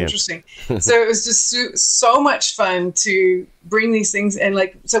that was interesting. So it was just so much fun to bring these things. And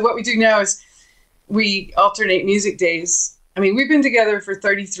so what we do now is we alternate music days. I mean, we've been together for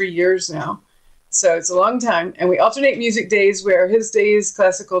 33 years now. So it's a long time. And we alternate music days where his day is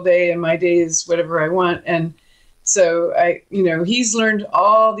classical day and my day is whatever I want. And so he's learned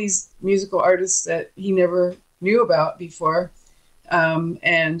all these musical artists that he never knew about before.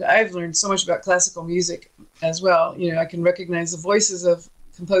 And I've learned so much about classical music as well. I can recognize the voices of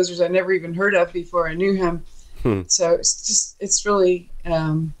composers I never even heard of before I knew him. So it's really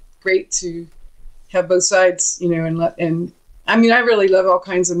great to have both sides, and I mean, I really love all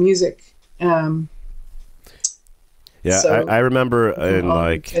kinds of music. I remember in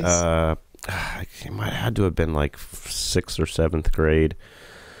it might had to have been like 6th or 7th grade.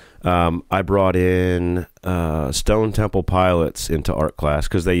 I brought in Stone Temple Pilots into art class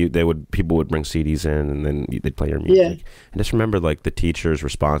because people would bring CDs in and then they'd play your music. Yeah. And just remember, like, the teacher's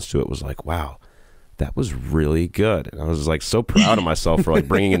response to it was like, "Wow, that was really good." And I was like so proud of myself for like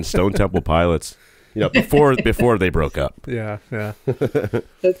bringing in Stone Temple Pilots, before they broke up. Yeah.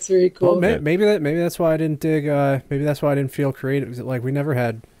 That's very cool. Well, maybe that's why I didn't dig. Maybe that's why I didn't feel creative. Like, we never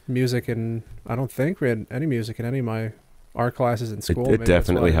had music, and I don't think we had any music in any of my art classes in school. It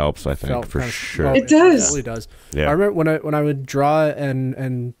definitely helps, I think, for sure. It does. It really does. Yeah. I remember when I would draw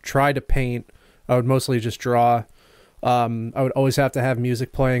and try to paint, I would mostly just draw. I would always have to have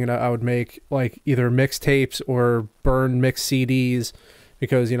music playing, and I would make like either mixtapes or burn mix CDs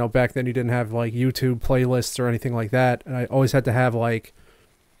because, back then you didn't have like YouTube playlists or anything like that. And I always had to have like,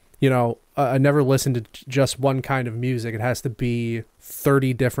 I never listened to just one kind of music. It has to be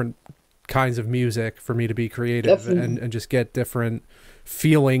 30 different kinds of music for me to be creative and just get different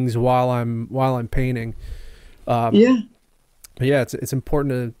feelings while I'm painting. But yeah, it's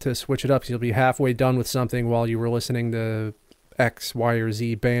important to switch it up. You'll be halfway done with something while you were listening to X, Y, or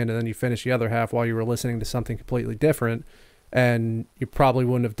Z band, and then you finish the other half while you were listening to something completely different. And you probably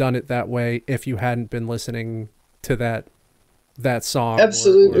wouldn't have done it that way if you hadn't been listening to that song.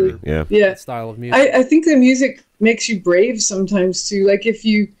 Absolutely. Or that style of music. I think the music makes you brave sometimes too. Like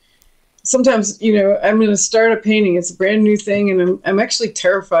sometimes, I'm going to start a painting. It's a brand new thing. And I'm actually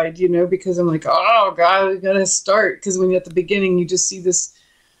terrified, because I'm like, oh God, I got to start. Because when you're at the beginning, you just see this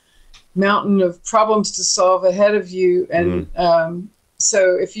mountain of problems to solve ahead of you. And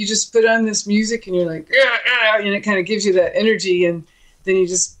so if you just put on this music and you're like, and it kind of gives you that energy, and then you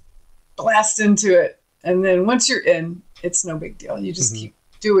just blast into it. And then once you're in, it's no big deal. You just keep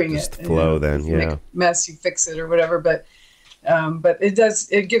doing just it. Flow then, if you make a mess, you fix it or whatever. But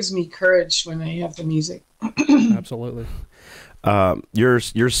it gives me courage when I have the music. Absolutely.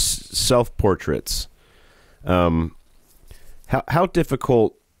 Your self-portraits, how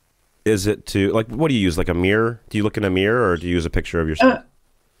difficult is it to, like, what do you use, like a mirror? Do you look in a mirror or do you use a picture of yourself?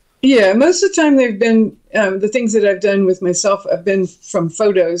 Yeah, most of the time they've been, the things that I've done with myself have been from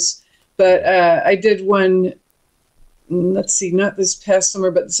photos, but I did one let's see, not this past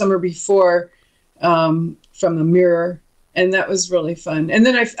summer, but the summer before, from the mirror. And that was really fun. And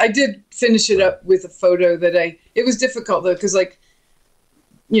then I did finish it up with a photo that it was difficult though, because like,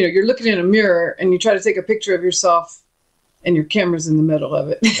 you know, you're looking in a mirror and you try to take a picture of yourself and your camera's in the middle of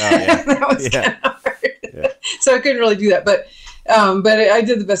it. Oh, yeah. That was kind of hard. Yeah. So I couldn't really do that, but I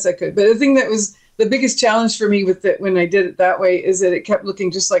did the best I could. But the thing that was the biggest challenge for me with it when I did it that way is that it kept looking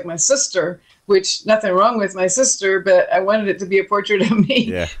just like my sister, which nothing wrong with my sister, but I wanted it to be a portrait of me,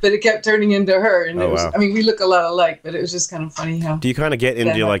 yeah. But it kept turning into her. And it was, wow. I mean, we look a lot alike, but it was just kind of funny how. Do you kind of get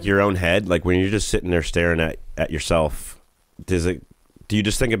into like your own head? Like when you're just sitting there staring at yourself, do you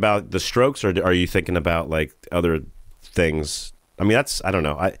just think about the strokes, or are you thinking about like other things? I mean, I don't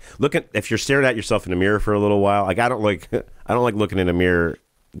know. If you're staring at yourself in the mirror for a little while, like I don't like looking in a mirror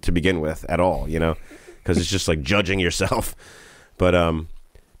to begin with at all, you know, because it's just like judging yourself. But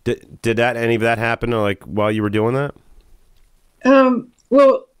did any of that happen like while you were doing that?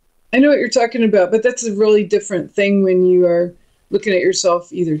 Well, I know what you're talking about, but that's a really different thing when you are looking at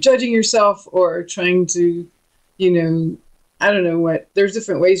yourself, either judging yourself or trying to, you know, I don't know what. There's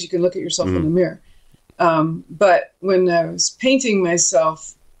different ways you can look at yourself in the mirror. But when I was painting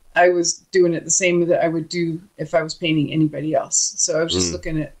myself, I was doing it the same that I would do if I was painting anybody else. So I was just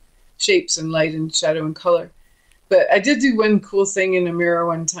looking at shapes and light and shadow and color. But I did do one cool thing in a mirror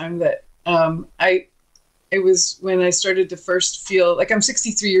one time that it was when I started to first feel like I'm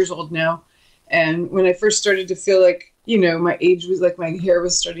 63 years old now. And when I first started to feel like, you know, my age was like my hair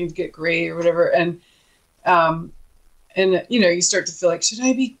was starting to get gray or whatever. And, you know, you start to feel like, should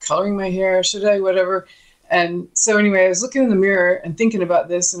I be coloring my hair? Should I, whatever? And so anyway, I was looking in the mirror and thinking about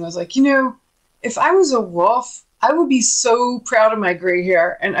this. And I was like, you know, if I was a wolf, I would be so proud of my gray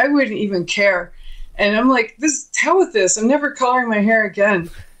hair and I wouldn't even care. And I'm like, hell with this. I'm never coloring my hair again.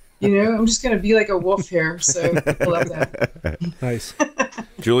 You know, I'm just going to be like a wolf hair. So I love that. Nice.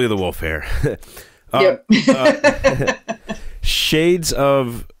 Julia the wolf hair. Yep. Shades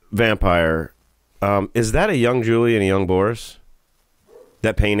of Vampire. Is that a young Julie and a young Boris?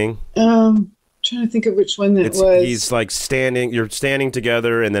 That painting? Trying to think of which one was. He's like you're standing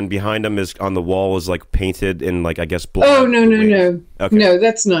together, and then behind him is on the wall is like painted in like, I guess, black. Oh, no. Okay. No,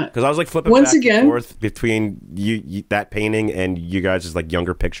 that's not. Because I was like flipping back and forth between you that painting and you guys' like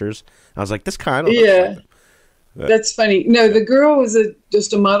younger pictures. I was like, this kind of looks like that's funny. No, the girl was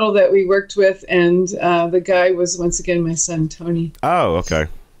just a model that we worked with, and the guy was once again my son Tony. Oh, okay.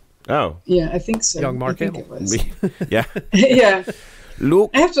 Oh. Yeah, I think so. Young Mark Hamill. It was. Yeah. Yeah.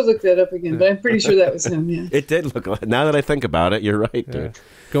 Look. I have to look that up again, but I'm pretty sure that was him, yeah. It did look like, now that I think about it, you're right, dude.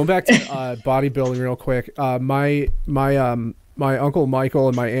 Going back to bodybuilding real quick, my Uncle Michael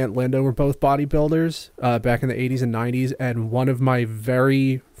and my Aunt Linda were both bodybuilders back in the 80s and 90s, and one of my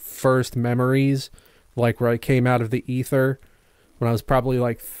very first memories, like where I came out of the ether when I was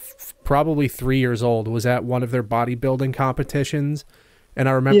probably 3 years old, was at one of their bodybuilding competitions. And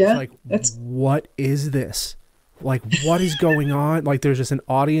I remember what is this? Like, what is going on? Like, there's just an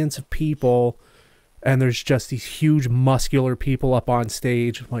audience of people, and there's just these huge muscular people up on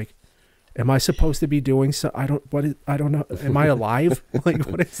stage. I'm like, am I supposed to be doing so? I don't know. Am I alive? Like,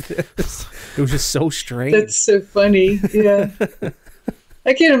 what is this? It was just so strange. That's so funny. Yeah.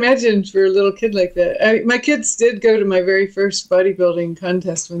 I can't imagine for a little kid like that. My kids did go to my very first bodybuilding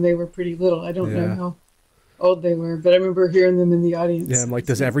contest when they were pretty little. I don't know how old they were, but I remember hearing them in the audience. Yeah, I'm like,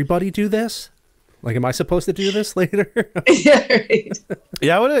 does everybody do this? Like, am I supposed to do this later? Yeah, right.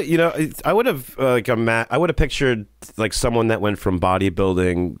 Yeah, I would have pictured like someone that went from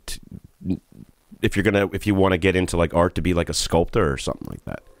bodybuilding to, if you want to get into like art, to be like a sculptor or something like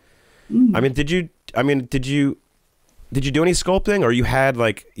that. I mean, did you do any sculpting, or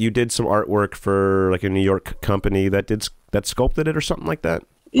you did some artwork for like a New York company that sculpted it or something like that?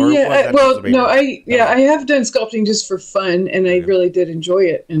 Yeah, I have done sculpting just for fun, and I really did enjoy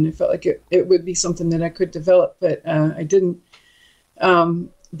it, and I felt like it would be something that I could develop, but I didn't.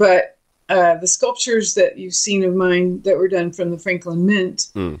 But the sculptures that you've seen of mine that were done from the Franklin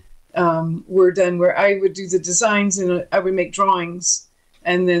Mint were done where I would do the designs and I would make drawings,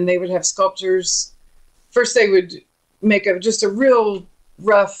 and then they would have sculptors. First, they would make just a real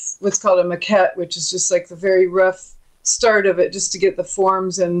rough, what's called a maquette, which is just like the very rough start of it, just to get the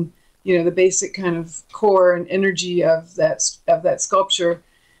forms and, you know, the basic kind of core and energy of that sculpture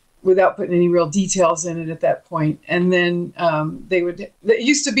without putting any real details in it at that point. And then it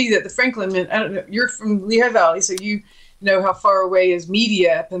used to be that the Franklin Mint, I don't know, you're from Lehigh Valley, so you know how far away is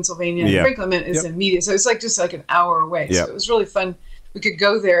Media, Pennsylvania, and Franklin Mint is in Media. So it's like just like an hour away. So it was really fun. We could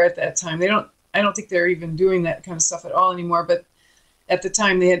go there at that time. I don't think they're even doing that kind of stuff at all anymore, but at the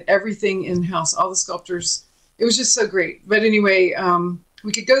time they had everything in-house, all the sculptors. it was just so great. But anyway,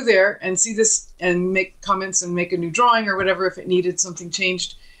 we could go there and see this and make comments and make a new drawing or whatever if it needed something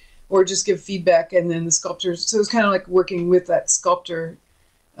changed, or just give feedback. And then the sculptors, so it was kind of like working with that sculptor.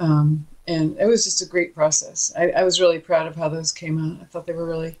 And it was just a great process. I was really proud of how those came out. I thought they were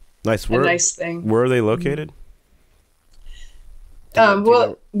really nice. a nice thing. Where are they located?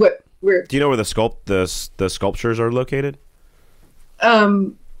 Where? Do you know where the sculptures are located?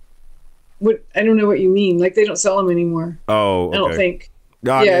 What, I don't know what you mean. Like they don't sell them anymore. Oh, okay. I don't think.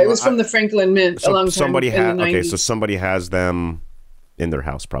 No, I yeah, mean, it was from the Franklin Mint a long time somebody in the 90s. Okay, so somebody has them in their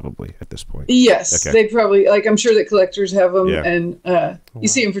house probably at this point. Yes, okay. They probably, like, I'm sure that collectors have them, Yeah. and you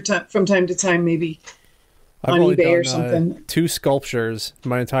see them from time to time, maybe I've on only eBay done, or something. 2 sculptures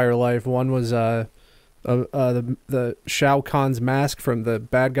my entire life. One was the Shao Kahn's mask from the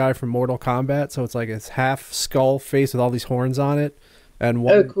bad guy from Mortal Kombat. So it's like it's half skull face with all these horns on it, and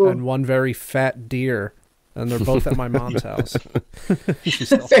one cool. and one very fat deer. And they're both at my mom's house.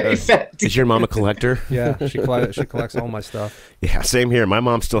 Very fat. Is your mom a collector? Yeah, she collects all my stuff. Yeah, same here. My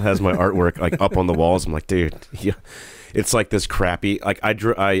mom still has my artwork like up on the walls. I'm like, dude, yeah. It's like this crappy. Like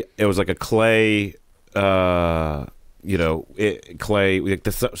it was like a clay. Clay, like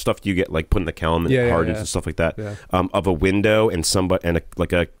the stuff you get like put in the cabinet, hardens and stuff like that. Yeah. Of a window and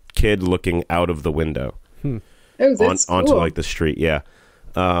like a kid looking out of the window onto like the street. Yeah.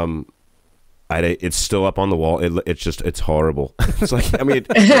 It's still up on the wall. It's horrible. It's like, I mean,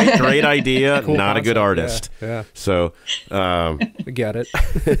 great idea, cool not concept. a good artist. Yeah. So, I get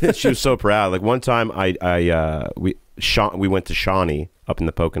it. she was so proud. Like one time, we went to Shawnee up in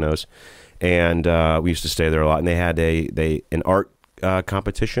the Poconos, and we used to stay there a lot. And they had an art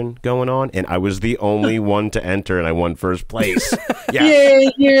competition going on, and I was the only one to enter, and I won first place. Yeah.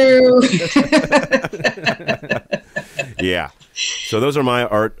 Yay, you! Yeah. So those are my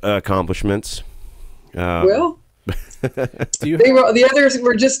art accomplishments. Well, the the others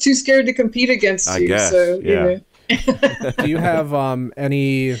were just too scared to compete against you. I guess, so, yeah. Do you have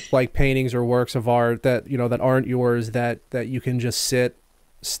any like paintings or works of art that that aren't yours that you can just sit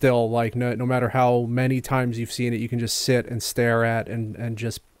still, like no matter how many times you've seen it, you can just sit and stare at and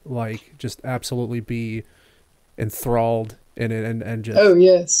just absolutely be enthralled in it and just oh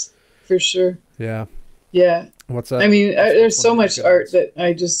yes, for sure. Yeah. What's that? I mean, there's so much art that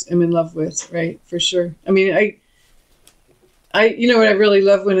I just am in love with, right? For sure. I mean, I what I really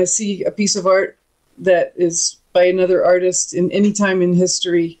love when I see a piece of art that is by another artist in any time in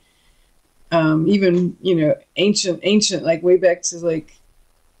history, even ancient, like way back to like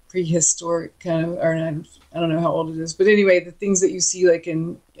prehistoric kind of, or I don't know how old it is, but anyway, the things that you see like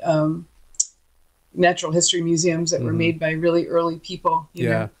in natural history museums that were made by really early people, you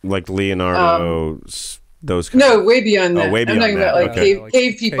know? Like Leonardo's. Those no, way beyond that. Way beyond I'm talking that. about like Okay.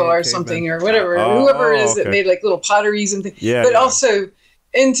 cave people or something or whatever, Oh, whoever it is that okay. made like little potteries and things. Yeah, but yeah. also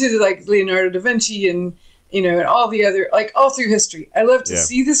into like Leonardo da Vinci and and all the other, like all through history. I love to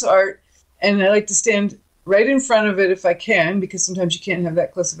see this art, and I like to stand right in front of it if I can, because sometimes you can't have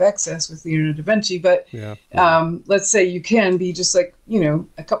that close of access with Leonardo da Vinci. But let's say you can be just like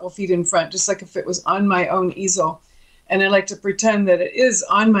a couple feet in front, just like if it was on my own easel, and I like to pretend that it is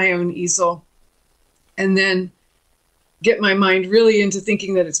on my own easel, and then get my mind really into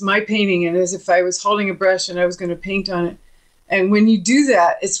thinking that it's my painting, and as if I was holding a brush and I was going to paint on it. And when you do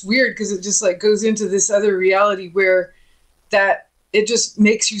that, it's weird because it just like goes into this other reality where that it just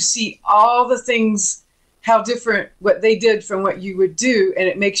makes you see all the things, how different what they did from what you would do, and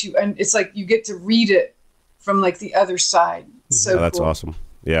it makes you, and it's like you get to read it from like the other side. So that's cool. awesome.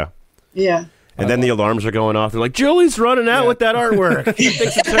 Yeah. Yeah. And then the alarms are going off. They're like, Julie's running out with that artwork. She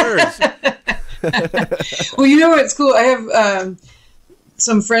thinks it's hers. Well, you know what's cool? I have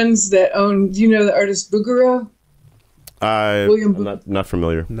some friends that own. Do you know the artist Bouguereau? William I'm not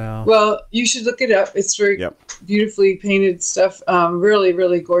familiar. No. Well, you should look it up. It's very beautifully painted stuff. Really,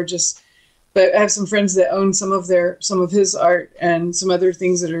 really gorgeous. But I have some friends that own some of his art and some other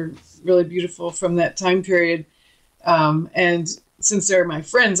things that are really beautiful from that time period. And since they're my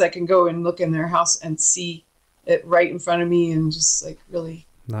friends, I can go and look in their house and see it right in front of me and just like really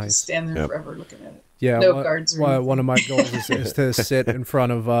just stand there forever looking at it. Yeah, no guards or anything. One of my goals is to sit in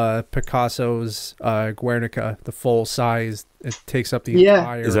front of Picasso's Guernica, the full size. It takes up the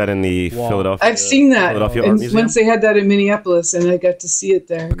entire. Is that in the wall. Philadelphia? I've seen that. Philadelphia Art Museum? Once they had that in Minneapolis, and I got to see it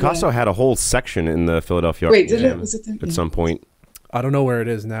there. Picasso had a whole section in the Philadelphia Art Wait, Museum. did it? Was it there? At some point? I don't know where it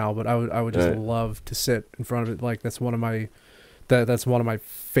is now, but I would just love to sit in front of it. Like that's one of my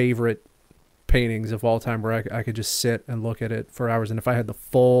favorite paintings of all time, where I could just sit and look at it for hours. And if I had the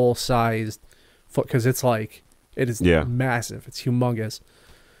full sized, because it's like it is massive, it's humongous.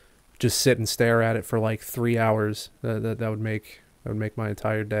 just sit and stare at it for like 3 hours. That would make my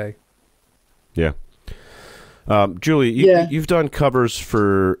entire day. Yeah. Julie, you've done covers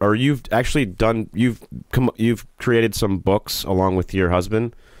for, or you've created some books along with your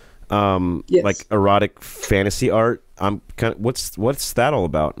husband, Yes. like erotic fantasy art. I'm kind of, what's that all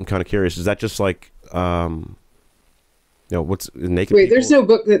about? I'm kind of curious. Is that just like, what's naked? Wait, people? there's no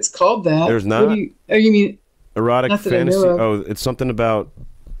book that's called that. There's not? What do you mean? Erotic Not that I fantasy. know of. Oh, it's something about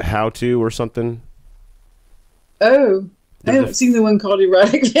how to or something. Oh, I haven't seen the one called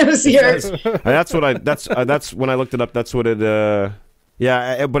erotic fantasy art. That's when I looked it up. That's what it.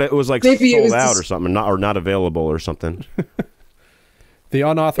 But it was like Maybe sold it was out or something, not available or something. The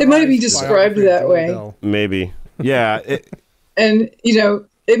unauthorized. It might be described biography of that Julie way. Bell. Maybe. Yeah. And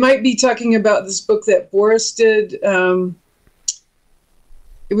it might be talking about this book that Boris did.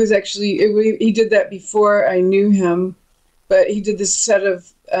 It was actually he did that before I knew him, but he did this set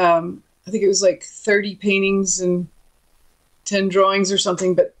of I think it was like 30 paintings and 10 drawings or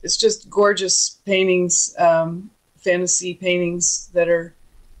something. But it's just gorgeous paintings, fantasy paintings that are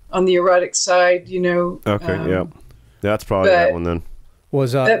on the erotic side. Okay. Yeah. That's probably that one then.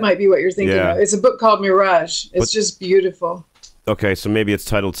 Was That might be what you're thinking Yeah. of. It's a book called Mirage. It's just beautiful. Okay, so maybe it's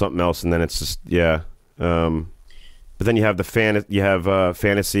titled something else, and then it's just but then you have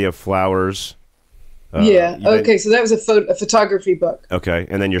fantasy of flowers. Yeah. Okay. So that was a photography book. Okay,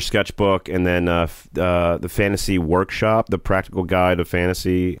 and then your sketchbook, and then the fantasy workshop, the practical guide of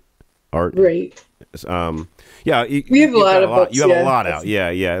fantasy art. Right. Yeah, We have a lot of books. You have a yeah. lot out.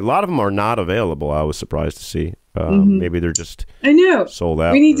 Yeah. A lot of them are not available. I was surprised to see. Mm-hmm. Maybe they're just I know. sold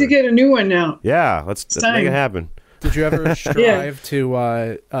out. We need to get a new one out. Yeah, let's time. make it happen. Did you ever strive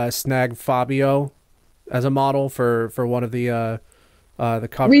to snag Fabio as a model for one of the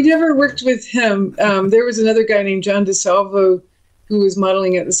covers? We never worked with him. There was another guy named John DeSalvo who was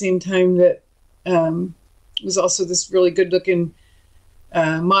modeling at the same time that was also this really good-looking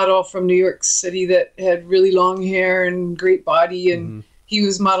model from New York City that had really long hair and great body, and he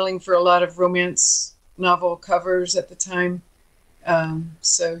was modeling for a lot of romance novel covers at the time.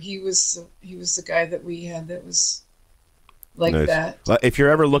 So he was the guy that we had that was like Nice. that. If you're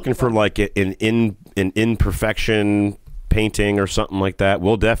ever looking for like an imperfection painting or something like that,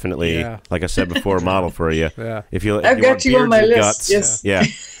 we'll definitely, like I said before, model for you. Yeah. If you, I've got you on my list. Yes. Yeah.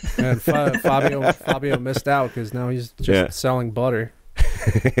 And Fabio missed out because now he's just selling butter.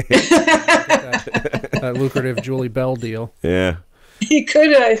 that lucrative Julie Bell deal. Yeah. He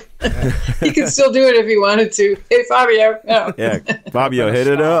could he could still do it if he wanted to. Hey, Fabio. No. Yeah. Fabio, hit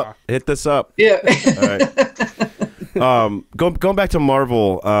it up. Hit this up. Yeah. All right. Going back to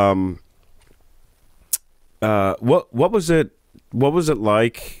Marvel. What was it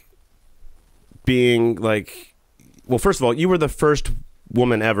like being like? Well, first of all, you were the first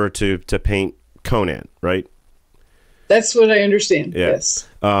woman ever to paint Conan, right? That's what I understand. Yeah. Yes.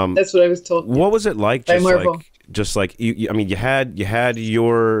 That's what I was told. What was it like? By Marvel. Just like you. I mean, you had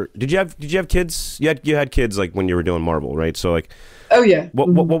your. Did you have kids? You had kids like when you were doing Marvel, right? So like. Oh yeah.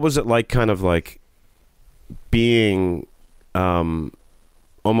 What was it like? Kind of like being,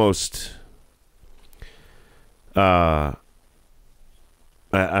 almost. I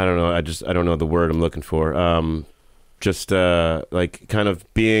don't know. I don't know the word I'm looking for. Like kind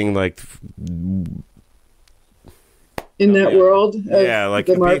of being like. In that world of like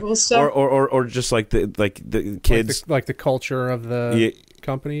the Marvel stuff, or just like the kids, like the culture of the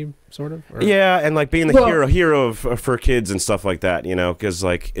company, sort of. Or? Yeah, and like being the hero for kids and stuff like that, because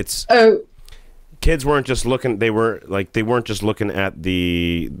like it's kids weren't just looking. They weren't just looking at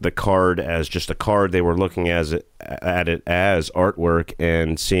the card as just a card. They were looking at it as artwork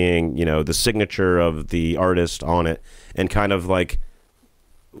and seeing the signature of the artist on it, and kind of like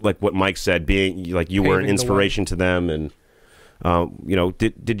what Mike said, being like you were an inspiration to them, and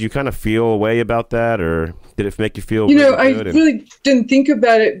did you kind of feel a way about that, or did it make you feel really I good? really didn't think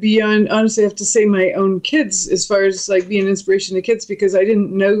about it beyond, honestly, I have to say, my own kids, as far as like being an inspiration to kids, because I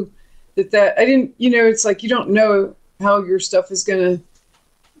didn't know that I didn't, it's like you don't know how your stuff is going to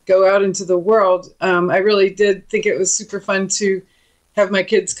go out into the world. I really did think it was super fun to have my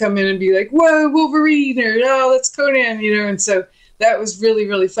kids come in and be like, whoa, Wolverine, or oh, that's Conan, and so that was really,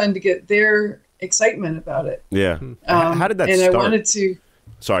 really fun to get their excitement about it. Yeah. How did that start? And I wanted to.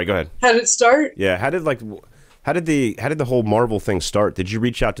 Sorry, go ahead. How did it start? Yeah. How did the whole Marvel thing start? Did you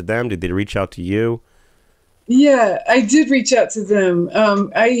reach out to them? Did they reach out to you? Yeah, I did reach out to them.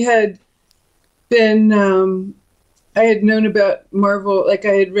 I had known about Marvel, like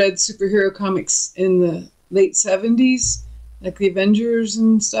I had read superhero comics in the late 70s, like the Avengers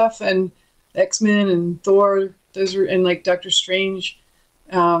and stuff, and X-Men and Thor. Those were, and like Doctor Strange.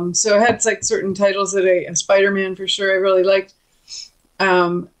 So I had like certain titles that Spider-Man for sure I really liked.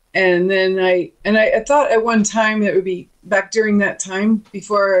 And then I thought at one time it would be back during that time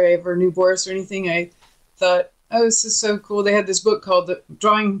before I ever knew Boris or anything. I thought, oh, this is so cool. They had this book called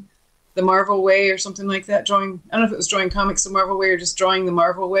Drawing the Marvel Way or something like that. I don't know if it was Drawing Comics the Marvel Way or just Drawing the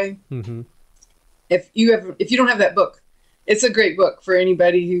Marvel Way. Mm-hmm. If you don't have that book, it's a great book for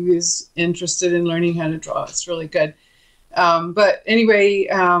anybody who is interested in learning how to draw. It's really good. But anyway,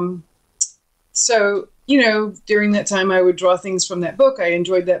 so, during that time I would draw things from that book. I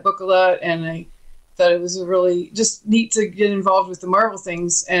enjoyed that book a lot, and I thought it was really just neat to get involved with the Marvel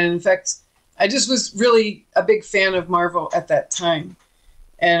things. And in fact, I just was really a big fan of Marvel at that time.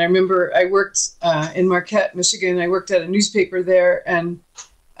 And I remember I worked in Marquette, Michigan. I worked at a newspaper there, and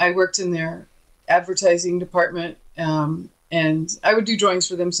I worked in their advertising department. And I would do drawings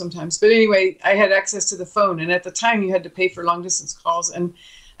for them sometimes. But anyway, I had access to the phone. And at the time, you had to pay for long distance calls. And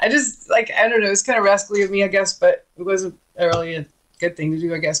I just, I don't know, it's kind of rascally of me, I guess, but it wasn't really a good thing to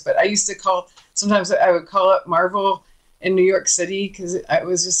do, I guess. But I used to sometimes I would call up Marvel in New York City because it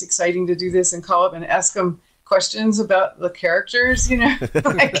was just exciting to do this and call up and ask them questions about the characters, like,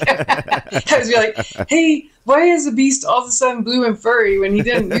 I would be like, hey, why is the Beast all of a sudden blue and furry when he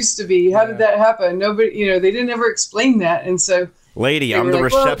didn't used to be? How did that happen? Nobody, they didn't ever explain that. And so lady, I'm the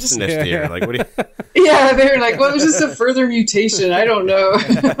receptionist here. Like, what do you? Yeah, they were like, well, it was just a further mutation. I don't know.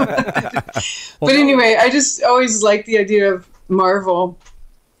 But anyway, I just always liked the idea of Marvel.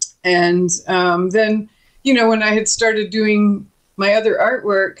 And then, when I had started doing my other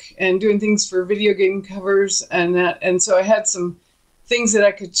artwork and doing things for video game covers and so I had some things that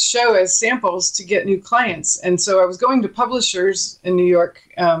I could show as samples to get new clients. And so I was going to publishers in New York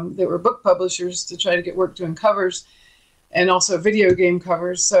that were book publishers to try to get work doing covers and also video game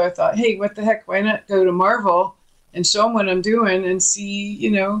covers. So I thought, hey, what the heck, why not go to Marvel and show them what I'm doing and see,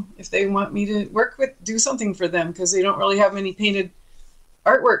 if they want me to do something for them, because they don't really have many painted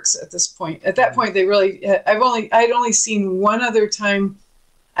artworks at this point. At that point, they really, I'd only seen one other time.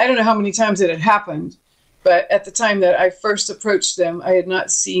 I don't know how many times it had happened, but at the time that I first approached them, I had not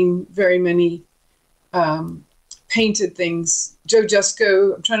seen very many painted things. Joe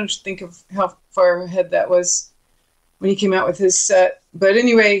Jusko, I'm trying to think of how far ahead that was when he came out with his set. But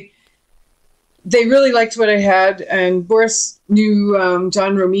anyway, they really liked what I had, and Boris knew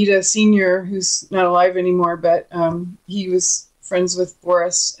John Romita Sr., who's not alive anymore, but he was friends with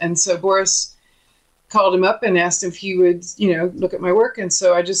Boris, and so Boris called him up and asked if he would, look at my work. And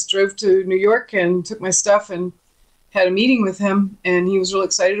so I just drove to New York and took my stuff and had a meeting with him, and he was real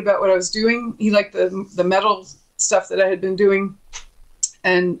excited about what I was doing. He liked the metal stuff that I had been doing,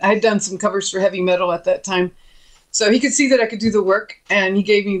 and I had done some covers for heavy metal at that time. So he could see that I could do the work, and he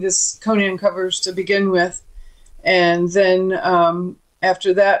gave me this Conan covers to begin with. And then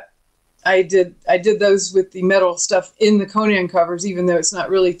after that, I did those with the metal stuff in the Conan covers, even though it's not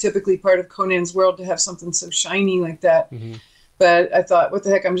really typically part of Conan's world to have something so shiny like that. Mm-hmm. But I thought, what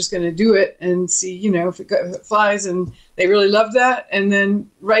the heck, I'm just going to do it and see, if it flies. And they really loved that. And then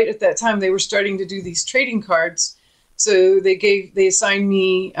right at that time, they were starting to do these trading cards. So they assigned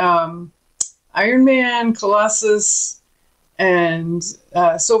me Iron Man, Colossus, and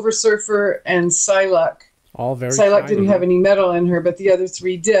Silver Surfer, and Psylocke. All very Psylocke didn't have any metal in her, but the other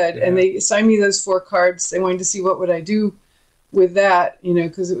three did. Yeah. And they assigned me those 4 cards. They wanted to see what would I do with that,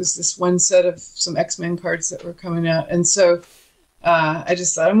 because it was this one set of some X-Men cards that were coming out. And so I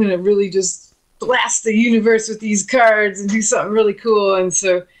just thought, I'm going to really just blast the universe with these cards and do something really cool. And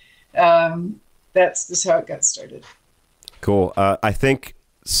so that's just how it got started. Cool. I think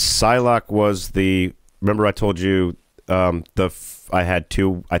Psylocke was remember I told you I had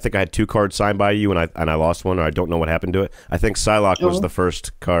 2 cards signed by you, and I lost one, or I don't know what happened to it. I think Psylocke was the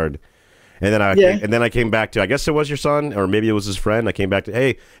first card. And then I came back to, I guess it was your son, or maybe it was his friend. I came back to,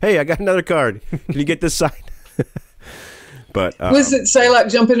 hey, I got another card. Can you get this signed? But was it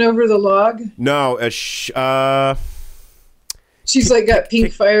Psylocke jumping over the log? No, she's got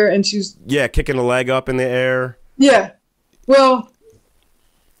pink fire, and she's kicking a leg up in the air. Yeah, well,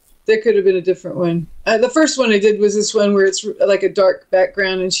 there could have been a different one. The first one I did was this one where it's like a dark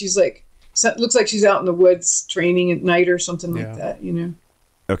background, and she's looks like she's out in the woods training at night or something like that,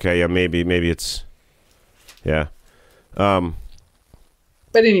 Okay, yeah, maybe it's, yeah. But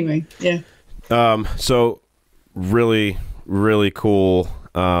anyway, yeah. So really, really cool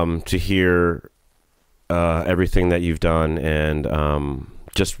to hear everything that you've done, and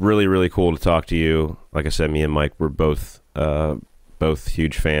just really, really cool to talk to you. Like I said, me and Mike were both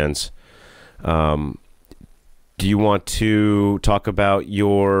huge fans. Do you want to talk about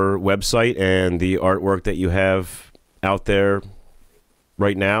your website and the artwork that you have out there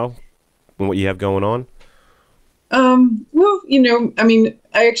right now and what you have going on? Well, I mean,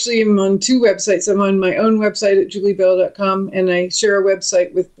 I actually am on two websites. I'm on my own website at juliebell.com, and I share a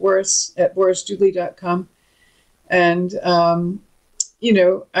website with Boris at borisjulie.com. And,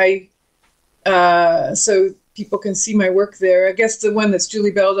 so people can see my work there. I guess the one that's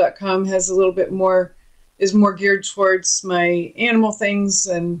juliebell.com has a little bit more, is more geared towards my animal things.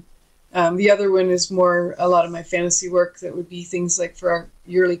 And the other one is more a lot of my fantasy work that would be things like for our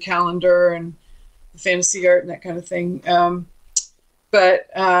yearly calendar and fantasy art and that kind of thing. But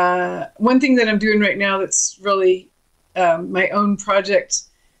one thing that I'm doing right now that's really my own project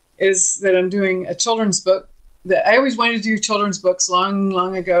is that I'm doing a children's book. That I always wanted to do children's books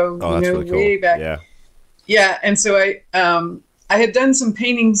long ago, Oh, that's really cool. way back. Yeah. Yeah, and so I had done some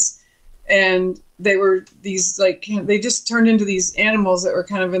paintings, and they were these they just turned into these animals that were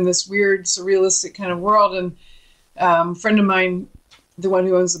kind of in this weird surrealistic kind of world. And a friend of mine, the one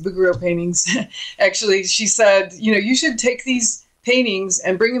who owns the Bouguereau paintings, actually, she said, you should take these paintings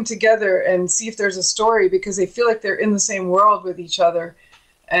and bring them together and see if there's a story, because they feel like they're in the same world with each other.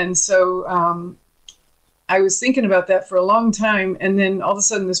 And so I was thinking about that for a long time, and then all of a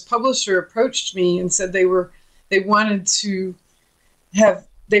sudden this publisher approached me and said they wanted to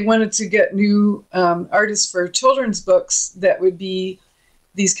get new artists for children's books that would be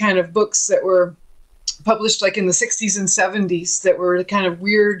these kind of books that were published like in the 60s and 70s, that were kind of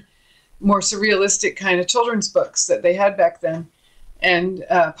weird, more surrealistic kind of children's books that they had back then, and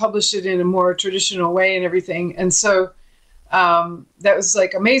publish it in a more traditional way and everything. And so that was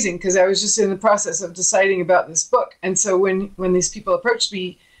like amazing, because I was just in the process of deciding about this book. And so when these people approached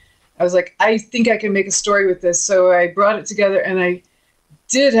me, I was like, I think I can make a story with this. So I brought it together, and I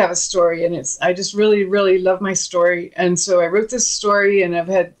did have a story, and I just really, really love my story. And so I wrote this story, and I've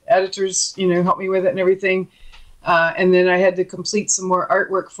had editors, help me with it and everything. And then I had to complete some more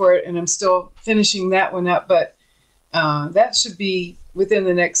artwork for it, and I'm still finishing that one up. But that should be within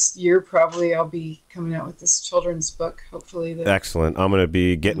the next year, probably. I'll be coming out with this children's book, hopefully. Excellent. I'm going to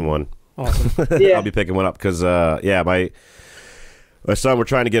be getting one. Awesome. Yeah. I'll be picking one up because, my son, we're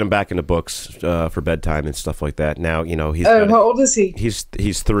trying to get him back into books for bedtime and stuff like that. Now, he's how old is he? He's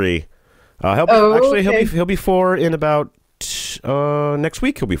 3. He'll be 4 in about next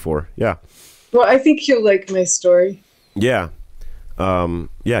week. He'll be 4. Yeah. Well, I think he'll like my story. Yeah. I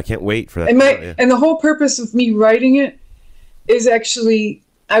can't wait for that. And the whole purpose of me writing it is actually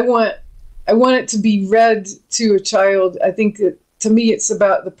I want it to be read to a child. I think that to me it's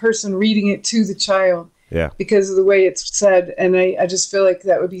about the person reading it to the child. Yeah. Because of the way it's said, and I just feel like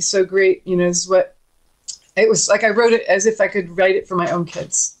that would be so great. Is what it was like. I wrote it as if I could write it for my own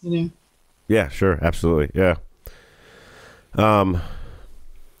kids. Yeah. Sure. Absolutely. Yeah.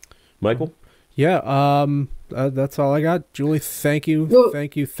 Michael. Yeah. That's all I got. Julie, thank you. Well,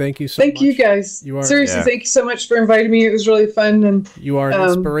 thank you so much. Thank you, guys. Seriously, thank you so much for inviting me. It was really fun, and you are an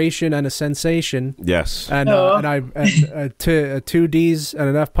inspiration and a sensation. Yes. And two D's and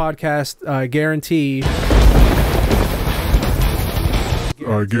an F podcast. I guarantee.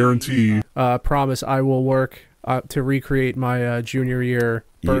 Promise I will work to recreate my junior year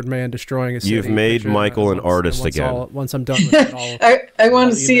Birdman destroying a city. You've made Michael an artist again. Once I'm done with it, I want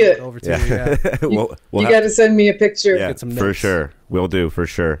to see it. Over to you. You got to send me a picture. Yeah, for sure. We'll do, for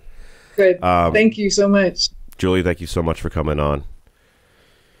sure. Good. Thank you so much. Julie, thank you so much for coming on.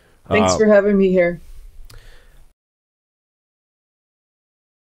 Thanks for having me here.